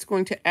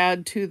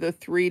add to the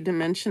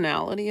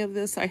three-dimensionality of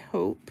this, I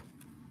hope.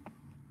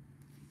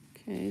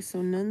 Okay,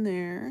 so none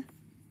there.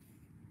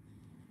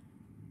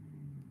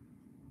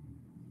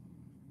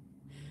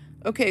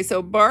 Okay,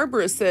 so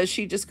Barbara says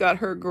she just got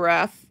her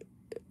graphite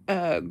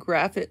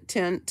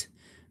tint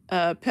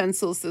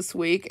pencils this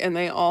week, and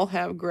they all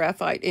have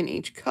graphite in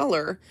each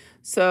color.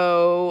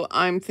 So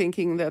I'm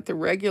thinking that the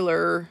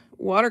regular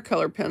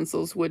watercolor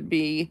pencils would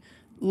be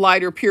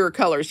lighter, pure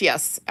colors.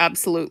 Yes,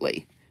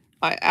 absolutely.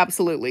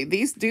 Absolutely.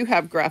 These do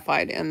have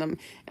graphite in them.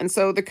 And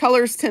so the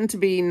colors tend to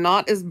be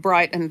not as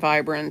bright and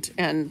vibrant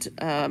and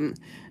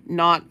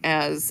not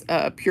as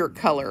pure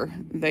color.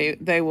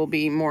 They will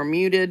be more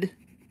muted.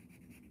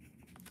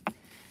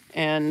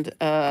 And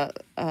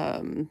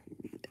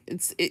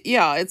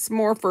it's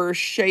more for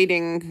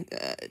shading,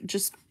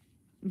 just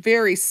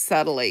very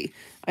subtly.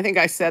 I think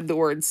I said the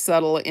word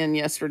subtle in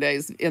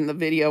the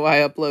video I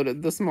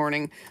uploaded this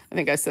morning. I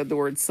think I said the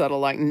word subtle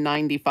like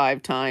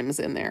 95 times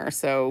in there.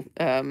 So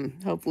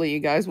hopefully you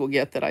guys will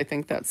get that I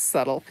think that's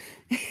subtle.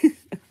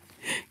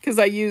 Because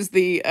I used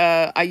the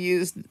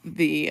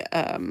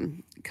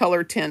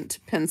color tint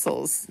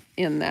pencils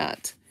in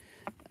that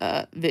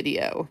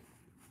video.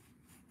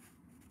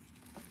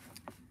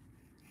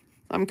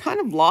 I'm kind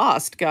of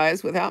lost,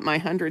 guys, without my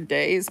 100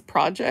 days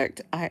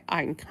project.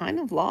 I'm kind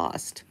of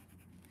lost.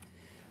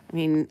 I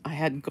mean, I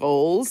had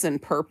goals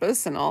and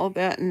purpose and all of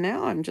that, and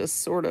now I'm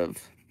just sort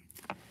of,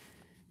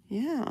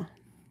 yeah.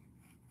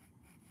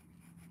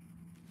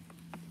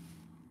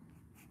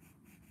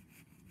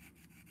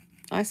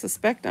 I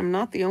suspect I'm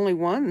not the only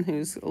one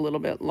who's a little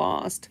bit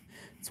lost.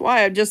 That's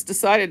why I just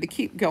decided to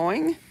keep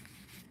going,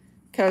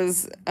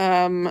 because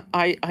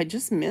I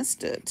just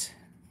missed it.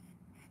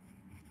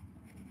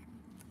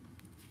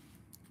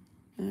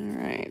 All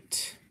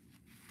right.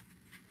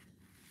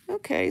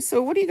 Okay,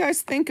 so what do you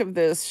guys think of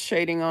this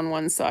shading on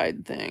one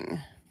side thing?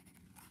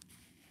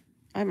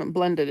 I haven't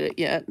blended it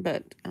yet,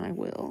 but I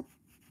will.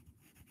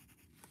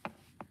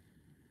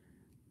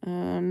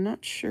 I'm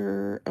not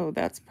sure. Oh,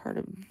 that's part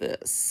of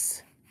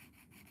this.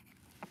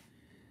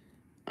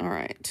 All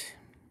right.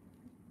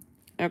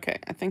 Okay,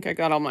 I think I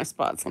got all my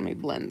spots. Let me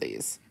blend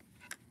these.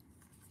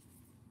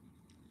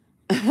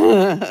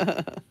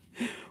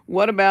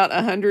 What about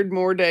 100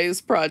 more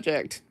days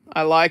project?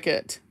 I like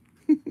it.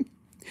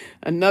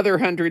 Another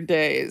 100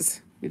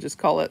 days. You just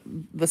call it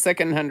the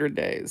second 100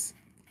 days.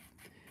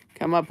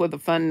 Come up with a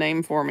fun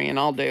name for me and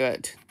I'll do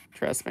it.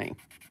 Trust me.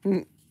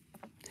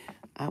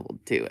 I will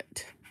do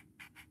it.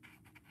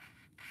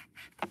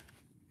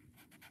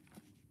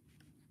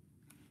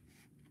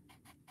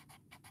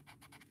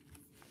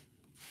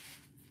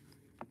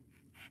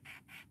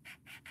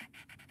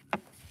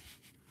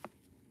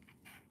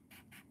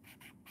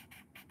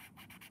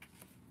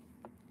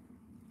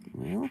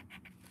 Well,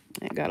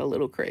 it got a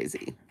little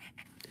crazy.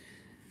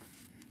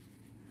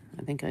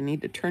 I think I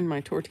need to turn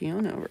my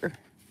tortillon over.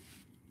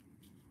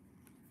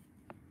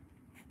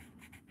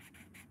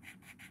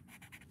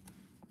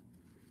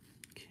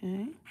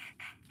 Okay.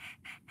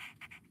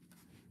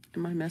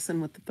 Am I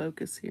messing with the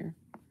focus here?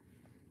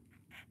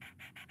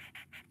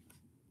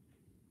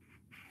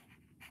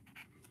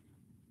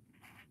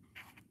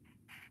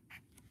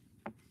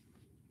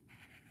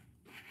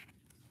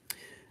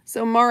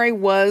 So Mari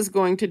was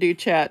going to do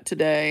chat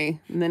today,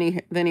 and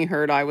then he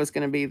heard I was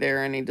going to be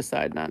there, and he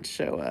decided not to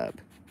show up.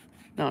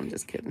 No, I'm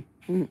just kidding.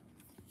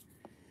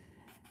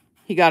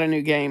 He got a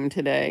new game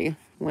today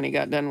when he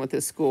got done with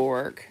his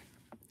schoolwork.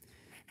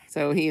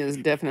 So he is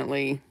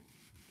definitely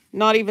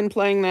not even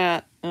playing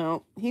that.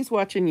 Oh, he's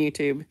watching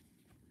YouTube.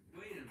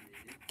 Wait a minute.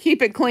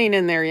 Keep it clean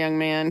in there, young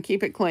man.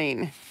 Keep it clean.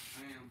 I am,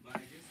 but I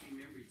just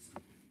remembered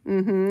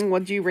something. Mm-hmm.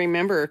 What'd you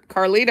remember?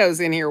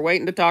 Carlito's in here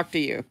waiting to talk to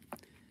you.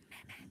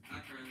 Hi,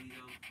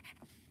 Carlito.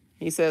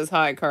 He says,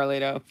 hi,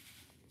 Carlito.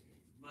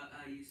 But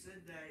you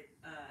said that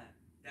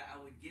I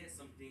would get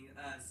something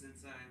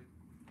since I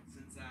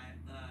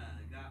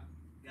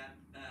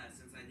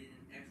did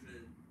an extra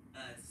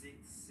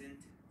 6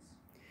 sentence.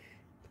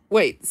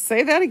 Wait,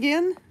 say that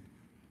again?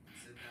 I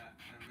said that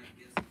I might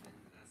get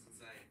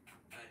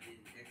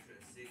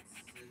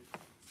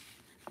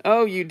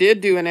Oh, you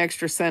did do an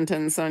extra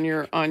sentence on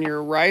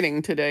your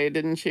writing today,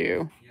 didn't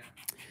you? Yeah.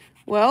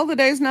 Well, the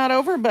day's not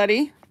over,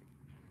 buddy.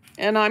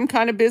 And I'm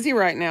kind of busy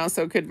right now,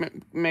 so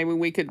maybe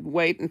we could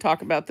wait and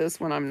talk about this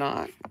when I'm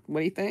not.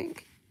 What do you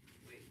think?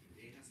 Wait,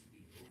 the day has to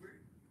be over?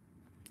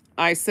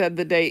 I said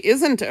the day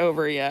isn't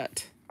over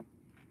yet.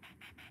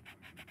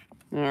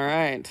 All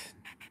right.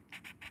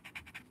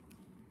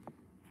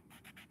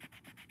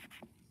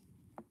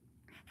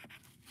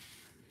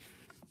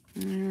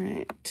 All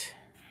right.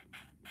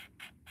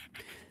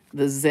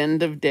 The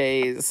Zend of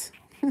Days.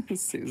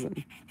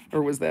 Susan.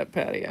 Or was that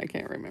Patty? I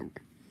can't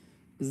remember.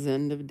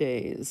 Zend of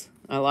Days.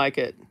 I like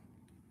it.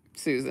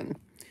 Susan.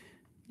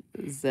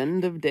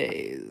 Zend of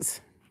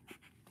Days.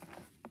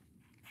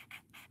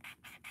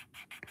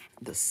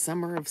 The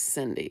Summer of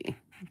Cindy.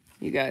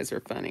 You guys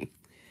are funny.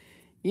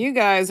 You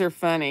guys are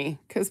funny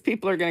because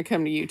people are going to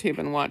come to YouTube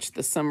and watch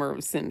The Summer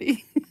of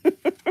Cindy.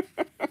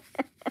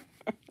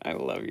 I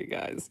love you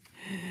guys.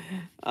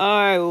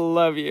 I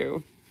love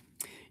you.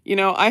 You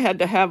know, I had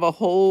to have a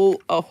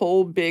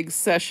whole big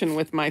session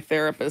with my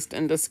therapist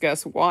and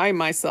discuss why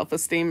my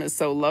self-esteem is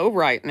so low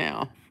right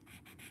now.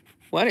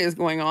 What is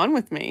going on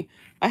with me?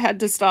 I had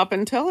to stop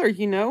and tell her,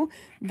 you know,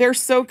 they're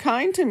so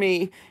kind to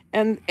me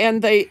and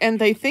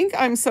they think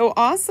I'm so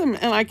awesome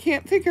and I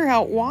can't figure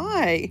out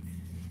why.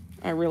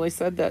 I really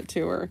said that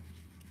to her.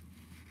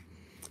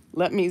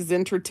 Let me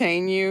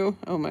entertain you.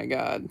 Oh my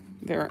God.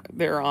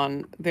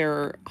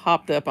 They're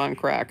hopped up on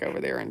crack over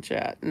there in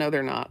chat. No,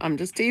 they're not. I'm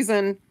just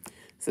teasing.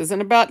 This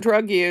isn't about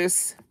drug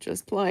use.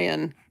 Just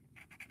playing.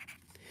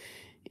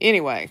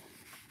 Anyway,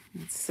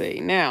 let's see.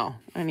 Now,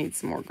 I need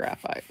some more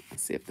graphite.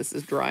 Let's see if this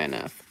is dry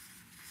enough.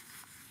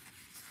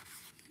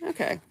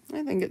 Okay,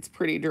 I think it's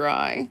pretty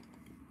dry.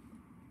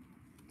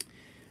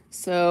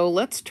 So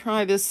let's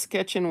try this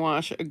sketch and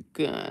wash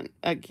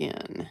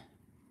again.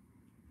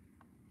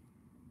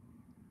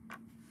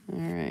 All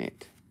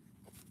right.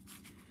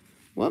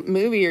 What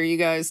movie are you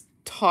guys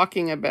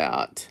talking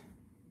about?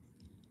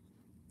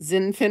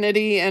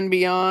 Zinfinity and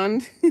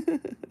Beyond?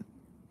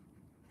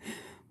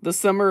 The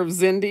Summer of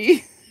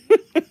Zindy?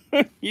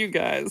 You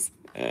guys.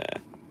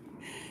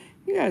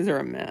 You guys are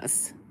a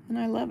mess. And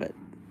I love it.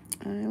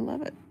 I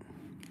love it.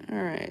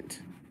 All right.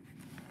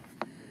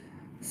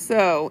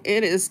 So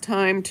it is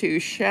time to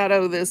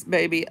shadow this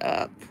baby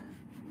up.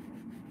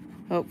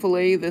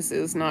 Hopefully this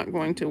is not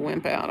going to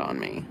wimp out on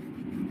me.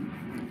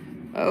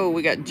 Oh,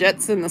 we got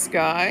jets in the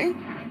sky.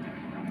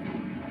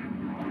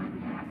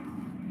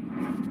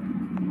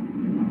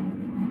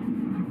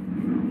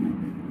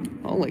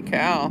 Holy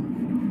cow.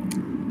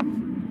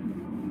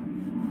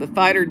 The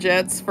fighter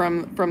jets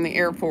from the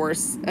Air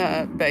Force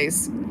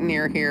base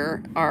near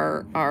here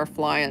are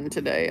flying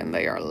today, and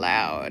they are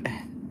loud.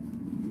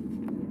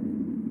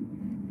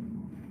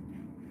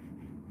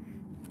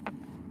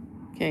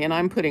 Okay, and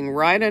I'm putting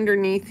right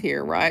underneath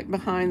here, right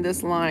behind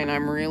this line,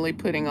 I'm really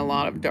putting a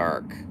lot of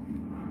dark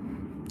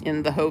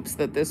in the hopes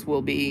that this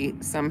will be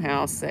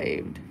somehow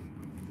saved.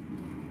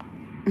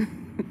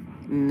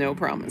 No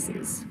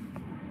promises.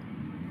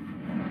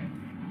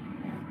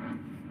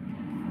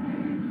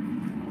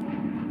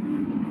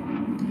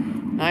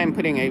 I am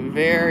putting a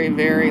very,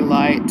 very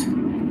light,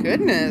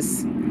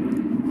 goodness,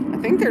 I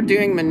think they're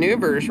doing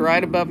maneuvers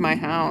right above my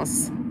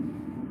house.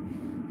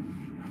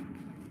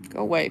 Go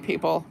away,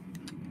 people.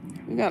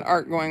 We got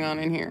art going on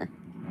in here.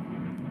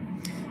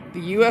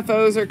 The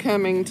UFOs are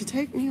coming to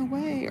take me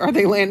away. Are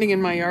they landing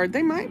in my yard?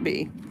 They might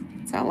be.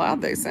 That's how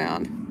loud they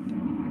sound.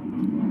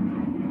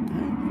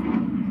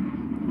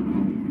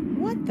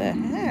 What the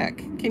heck?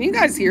 Can you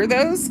guys hear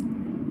those?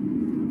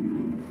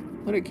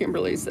 What did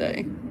Kimberly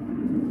say?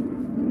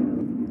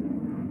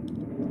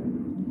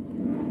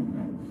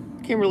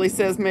 Kimberly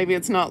says maybe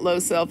it's not low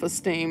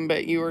self-esteem,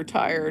 but you are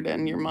tired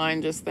and your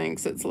mind just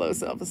thinks it's low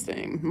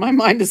self-esteem. My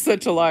mind is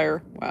such a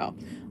liar. Wow.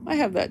 I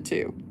have that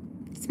too.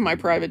 It's my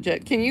private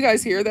jet. Can you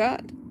guys hear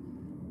that?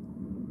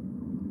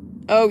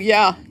 Oh,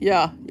 yeah.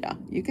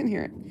 You can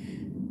hear it.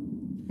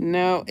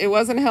 No, it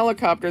wasn't a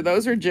helicopter.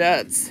 Those are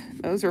jets.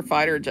 Those are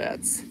fighter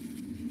jets.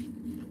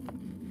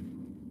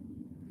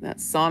 That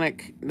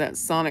sonic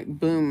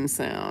boom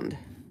sound.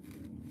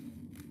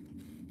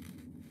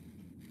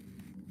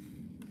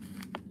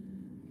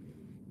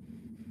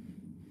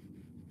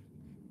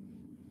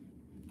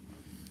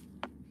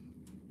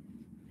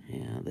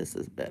 Yeah, this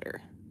is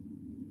better.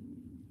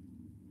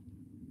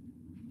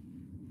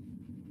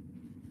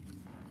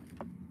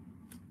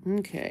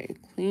 Okay,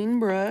 clean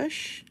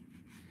brush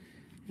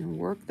and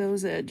work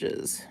those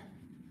edges.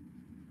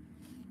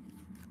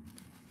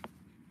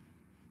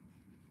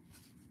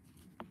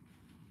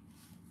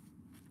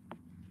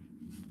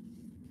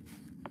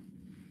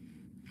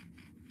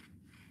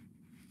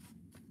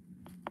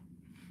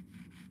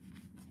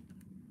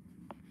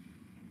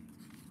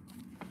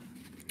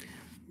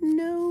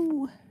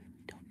 No,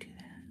 don't do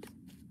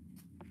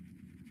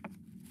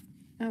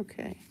that.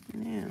 Okay,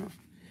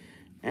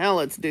 now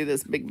let's do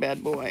this big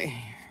bad boy.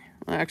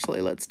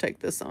 Actually, let's take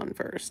this on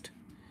first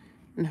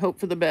and hope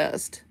for the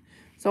best.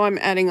 So I'm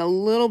adding a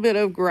little bit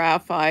of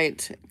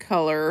graphite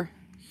color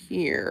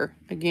here.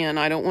 Again,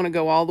 I don't want to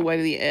go all the way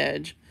to the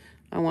edge.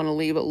 I want to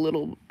leave a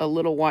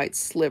little white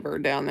sliver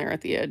down there at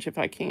the edge if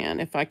I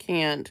can. If I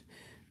can't,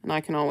 then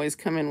I can always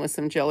come in with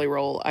some Jelly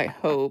Roll. I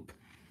hope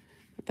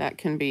that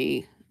can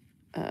be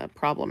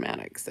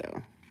problematic.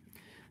 So,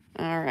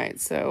 all right,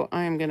 so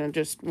I'm going to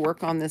just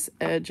work on this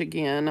edge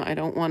again. I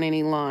don't want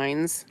any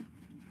lines.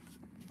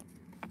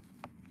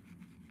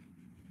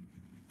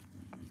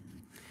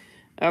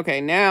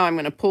 Okay, now I'm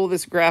going to pull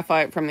this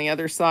graphite from the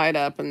other side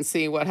up and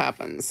see what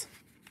happens.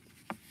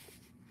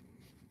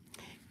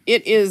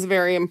 It is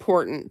very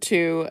important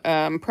to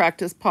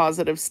practice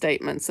positive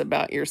statements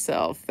about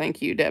yourself.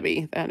 Thank you,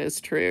 Debbie. That is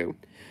true.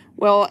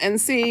 Well, and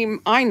see,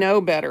 I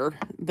know better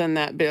than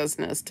that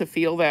business to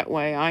feel that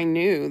way. I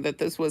knew that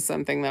this was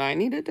something that I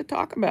needed to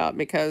talk about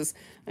because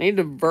I needed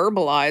to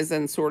verbalize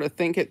and sort of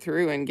think it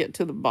through and get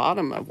to the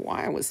bottom of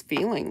why I was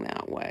feeling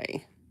that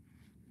way.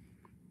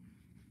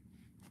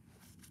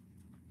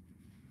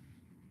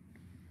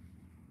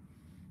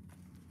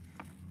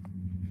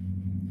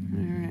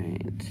 All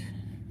right.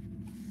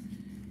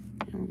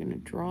 And we're going to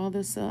draw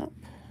this up.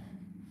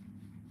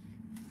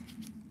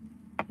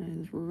 It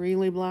is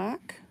really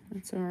black.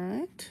 That's all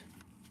right.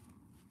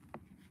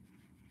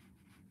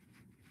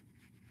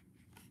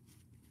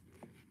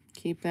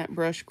 Keep that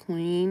brush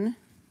clean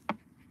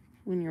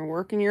when you're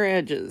working your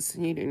edges.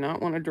 You do not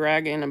want to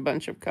drag in a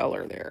bunch of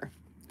color there.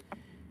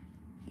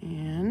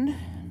 And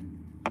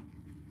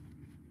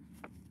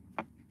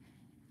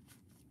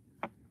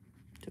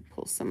to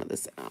pull some of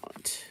this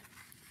out.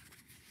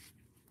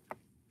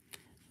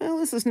 Well,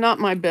 this is not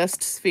my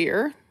best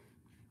sphere.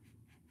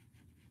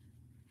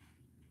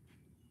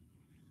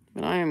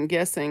 But I am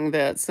guessing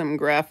that some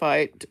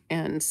graphite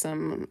and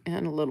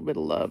a little bit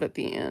of love at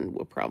the end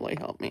will probably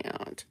help me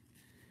out.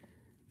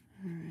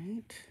 All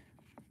right.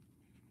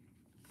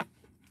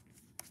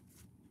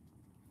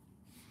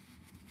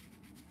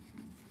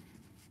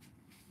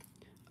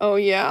 Oh,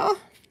 yeah?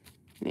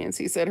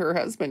 Nancy said her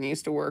husband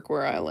used to work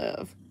where I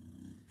live.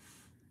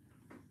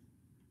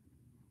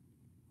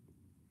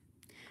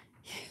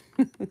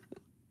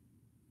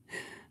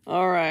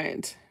 All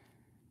right.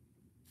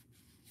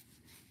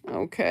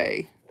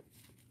 Okay.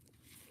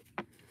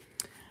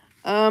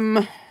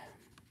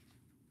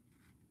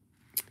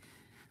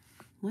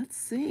 Let's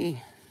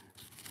see.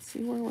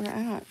 See where we're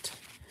at.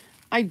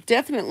 I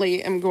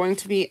definitely am going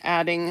to be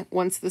adding,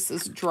 once this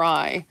is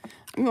dry,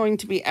 I'm going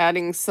to be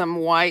adding some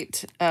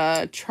white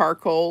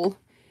charcoal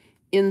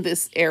in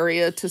this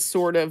area to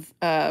sort of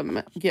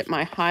get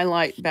my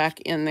highlight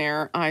back in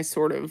there. I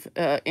sort of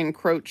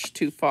encroached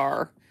too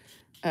far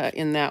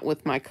in that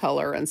with my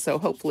color, and so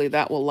hopefully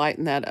that will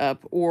lighten that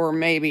up, or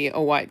maybe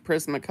a white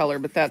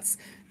Prismacolor, but that's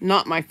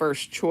not my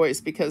first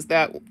choice because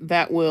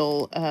that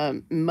will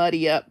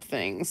muddy up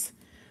things.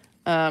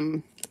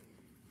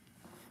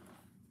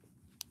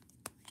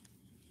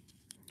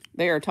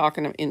 They are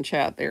talking in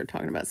chat. They are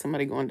talking about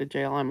somebody going to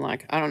jail. I'm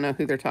like, I don't know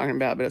who they're talking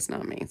about, but it's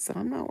not me, so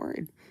I'm not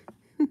worried.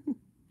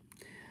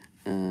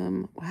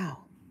 Wow,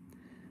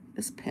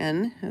 this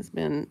pen has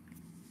been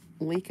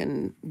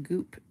leaking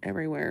goop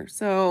everywhere.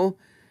 So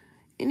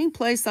any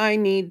place I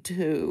need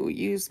to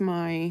use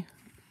my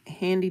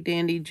handy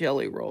dandy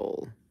Jelly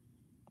Roll.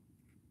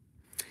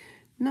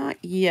 Not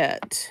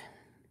yet.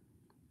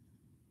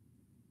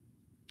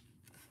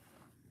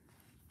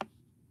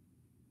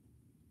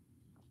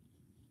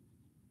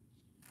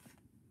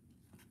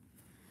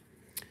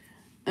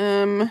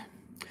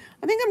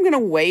 I think I'm going to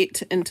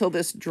wait until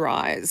this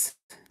dries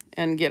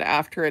and get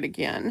after it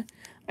again.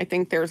 I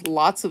think there's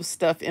lots of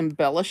stuff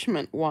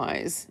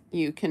embellishment-wise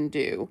you can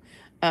do.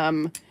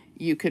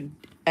 You could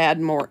add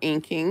more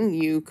inking.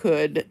 You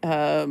could,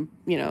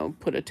 you know,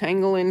 put a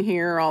tangle in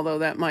here, although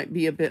that might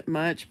be a bit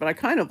much. But I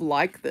kind of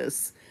like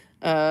this,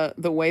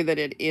 the way that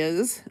it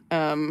is.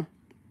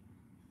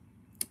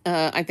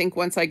 I think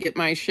once I get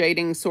my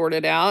shading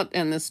sorted out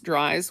and this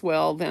dries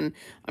well, then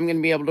I'm going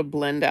to be able to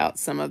blend out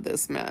some of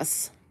this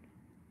mess.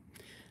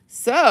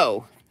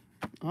 So,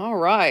 all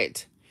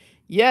right.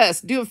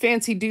 Yes, do a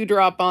fancy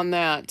dewdrop on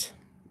that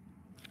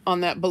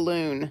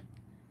balloon.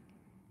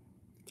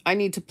 I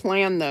need to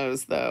plan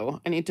those, though.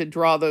 I need to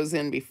draw those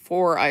in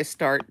before I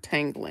start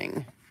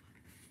tangling.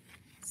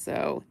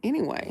 So,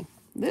 anyway,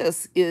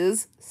 this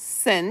is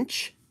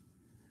CINCH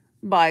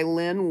by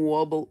Lynn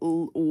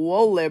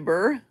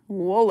Woleber,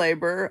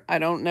 I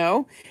don't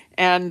know.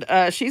 And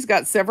she's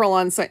got several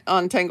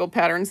untangle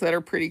patterns that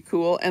are pretty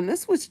cool. And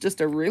this was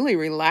just a really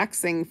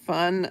relaxing,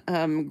 fun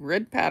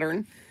grid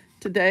pattern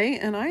today,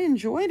 and I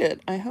enjoyed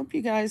it. I hope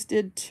you guys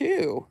did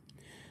too.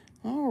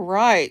 All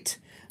right.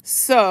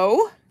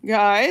 So,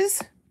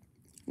 guys,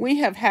 we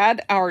have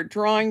had our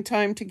drawing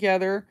time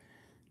together.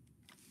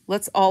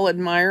 Let's all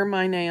admire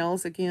my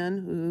nails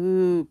again.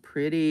 Ooh,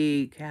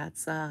 pretty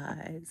cat's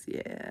eyes.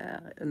 Yeah,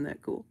 isn't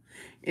that cool?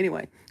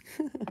 Anyway,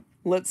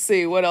 let's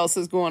see what else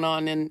is going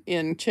on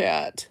in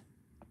chat.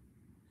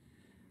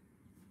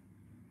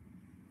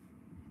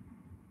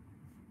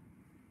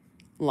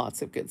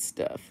 Lots of good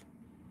stuff.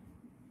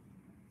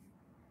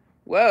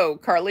 Whoa,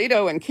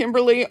 Carlito and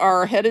Kimberly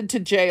are headed to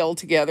jail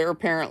together,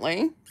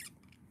 apparently.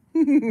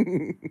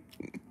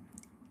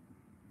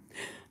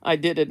 I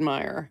did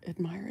admire.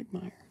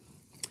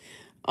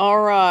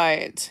 All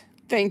right.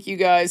 Thank you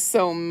guys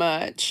so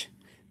much.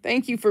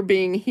 Thank you for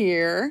being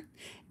here.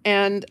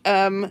 And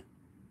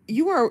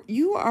you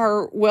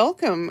are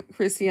welcome,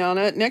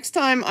 Christiana. Next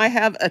time I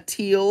have a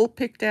teal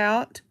picked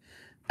out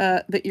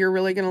that you're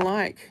really gonna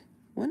like.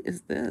 What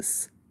is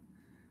this?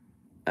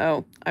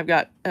 Oh, I've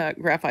got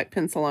graphite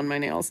pencil on my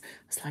nails.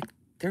 It's like,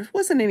 there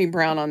wasn't any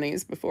brown on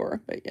these before,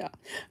 but yeah.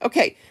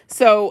 Okay,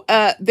 so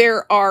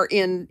there are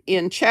in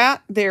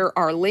chat, there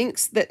are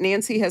links that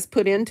Nancy has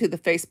put into the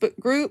Facebook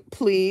group.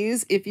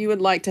 Please, if you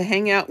would like to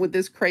hang out with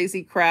this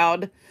crazy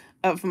crowd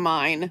of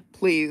mine,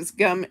 please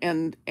come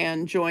and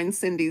join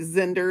Cindy's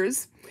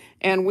Zenders.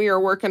 And we are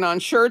working on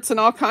shirts and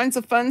all kinds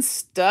of fun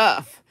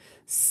stuff.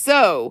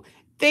 So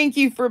thank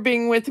you for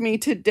being with me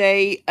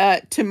today.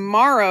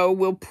 Tomorrow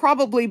will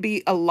probably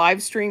be a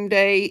live stream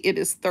day. It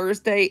is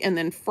Thursday, and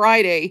then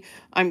Friday,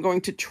 I'm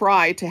going to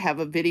try to have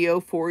a video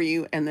for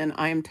you, and then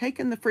I am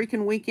taking the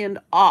freaking weekend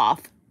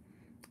off,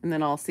 and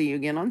then I'll see you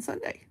again on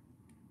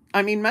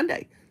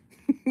Monday.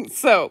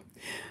 So,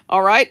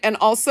 all right. And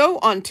also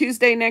on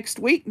Tuesday next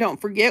week, don't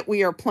forget,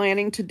 we are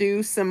planning to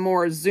do some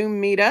more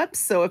Zoom meetups.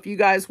 So if you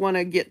guys want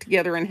to get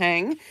together and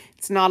hang,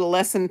 it's not a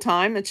lesson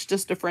time. It's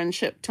just a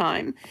friendship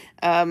time.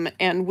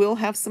 And we'll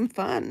have some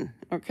fun.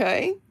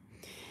 Okay.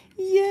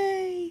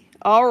 Yay.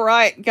 All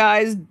right,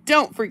 guys,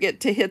 don't forget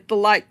to hit the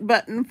like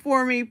button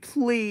for me,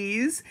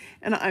 please.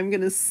 And I'm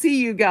going to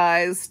see you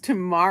guys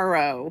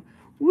tomorrow.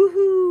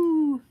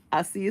 Woohoo.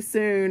 I'll see you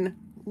soon.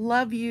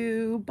 Love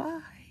you.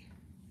 Bye.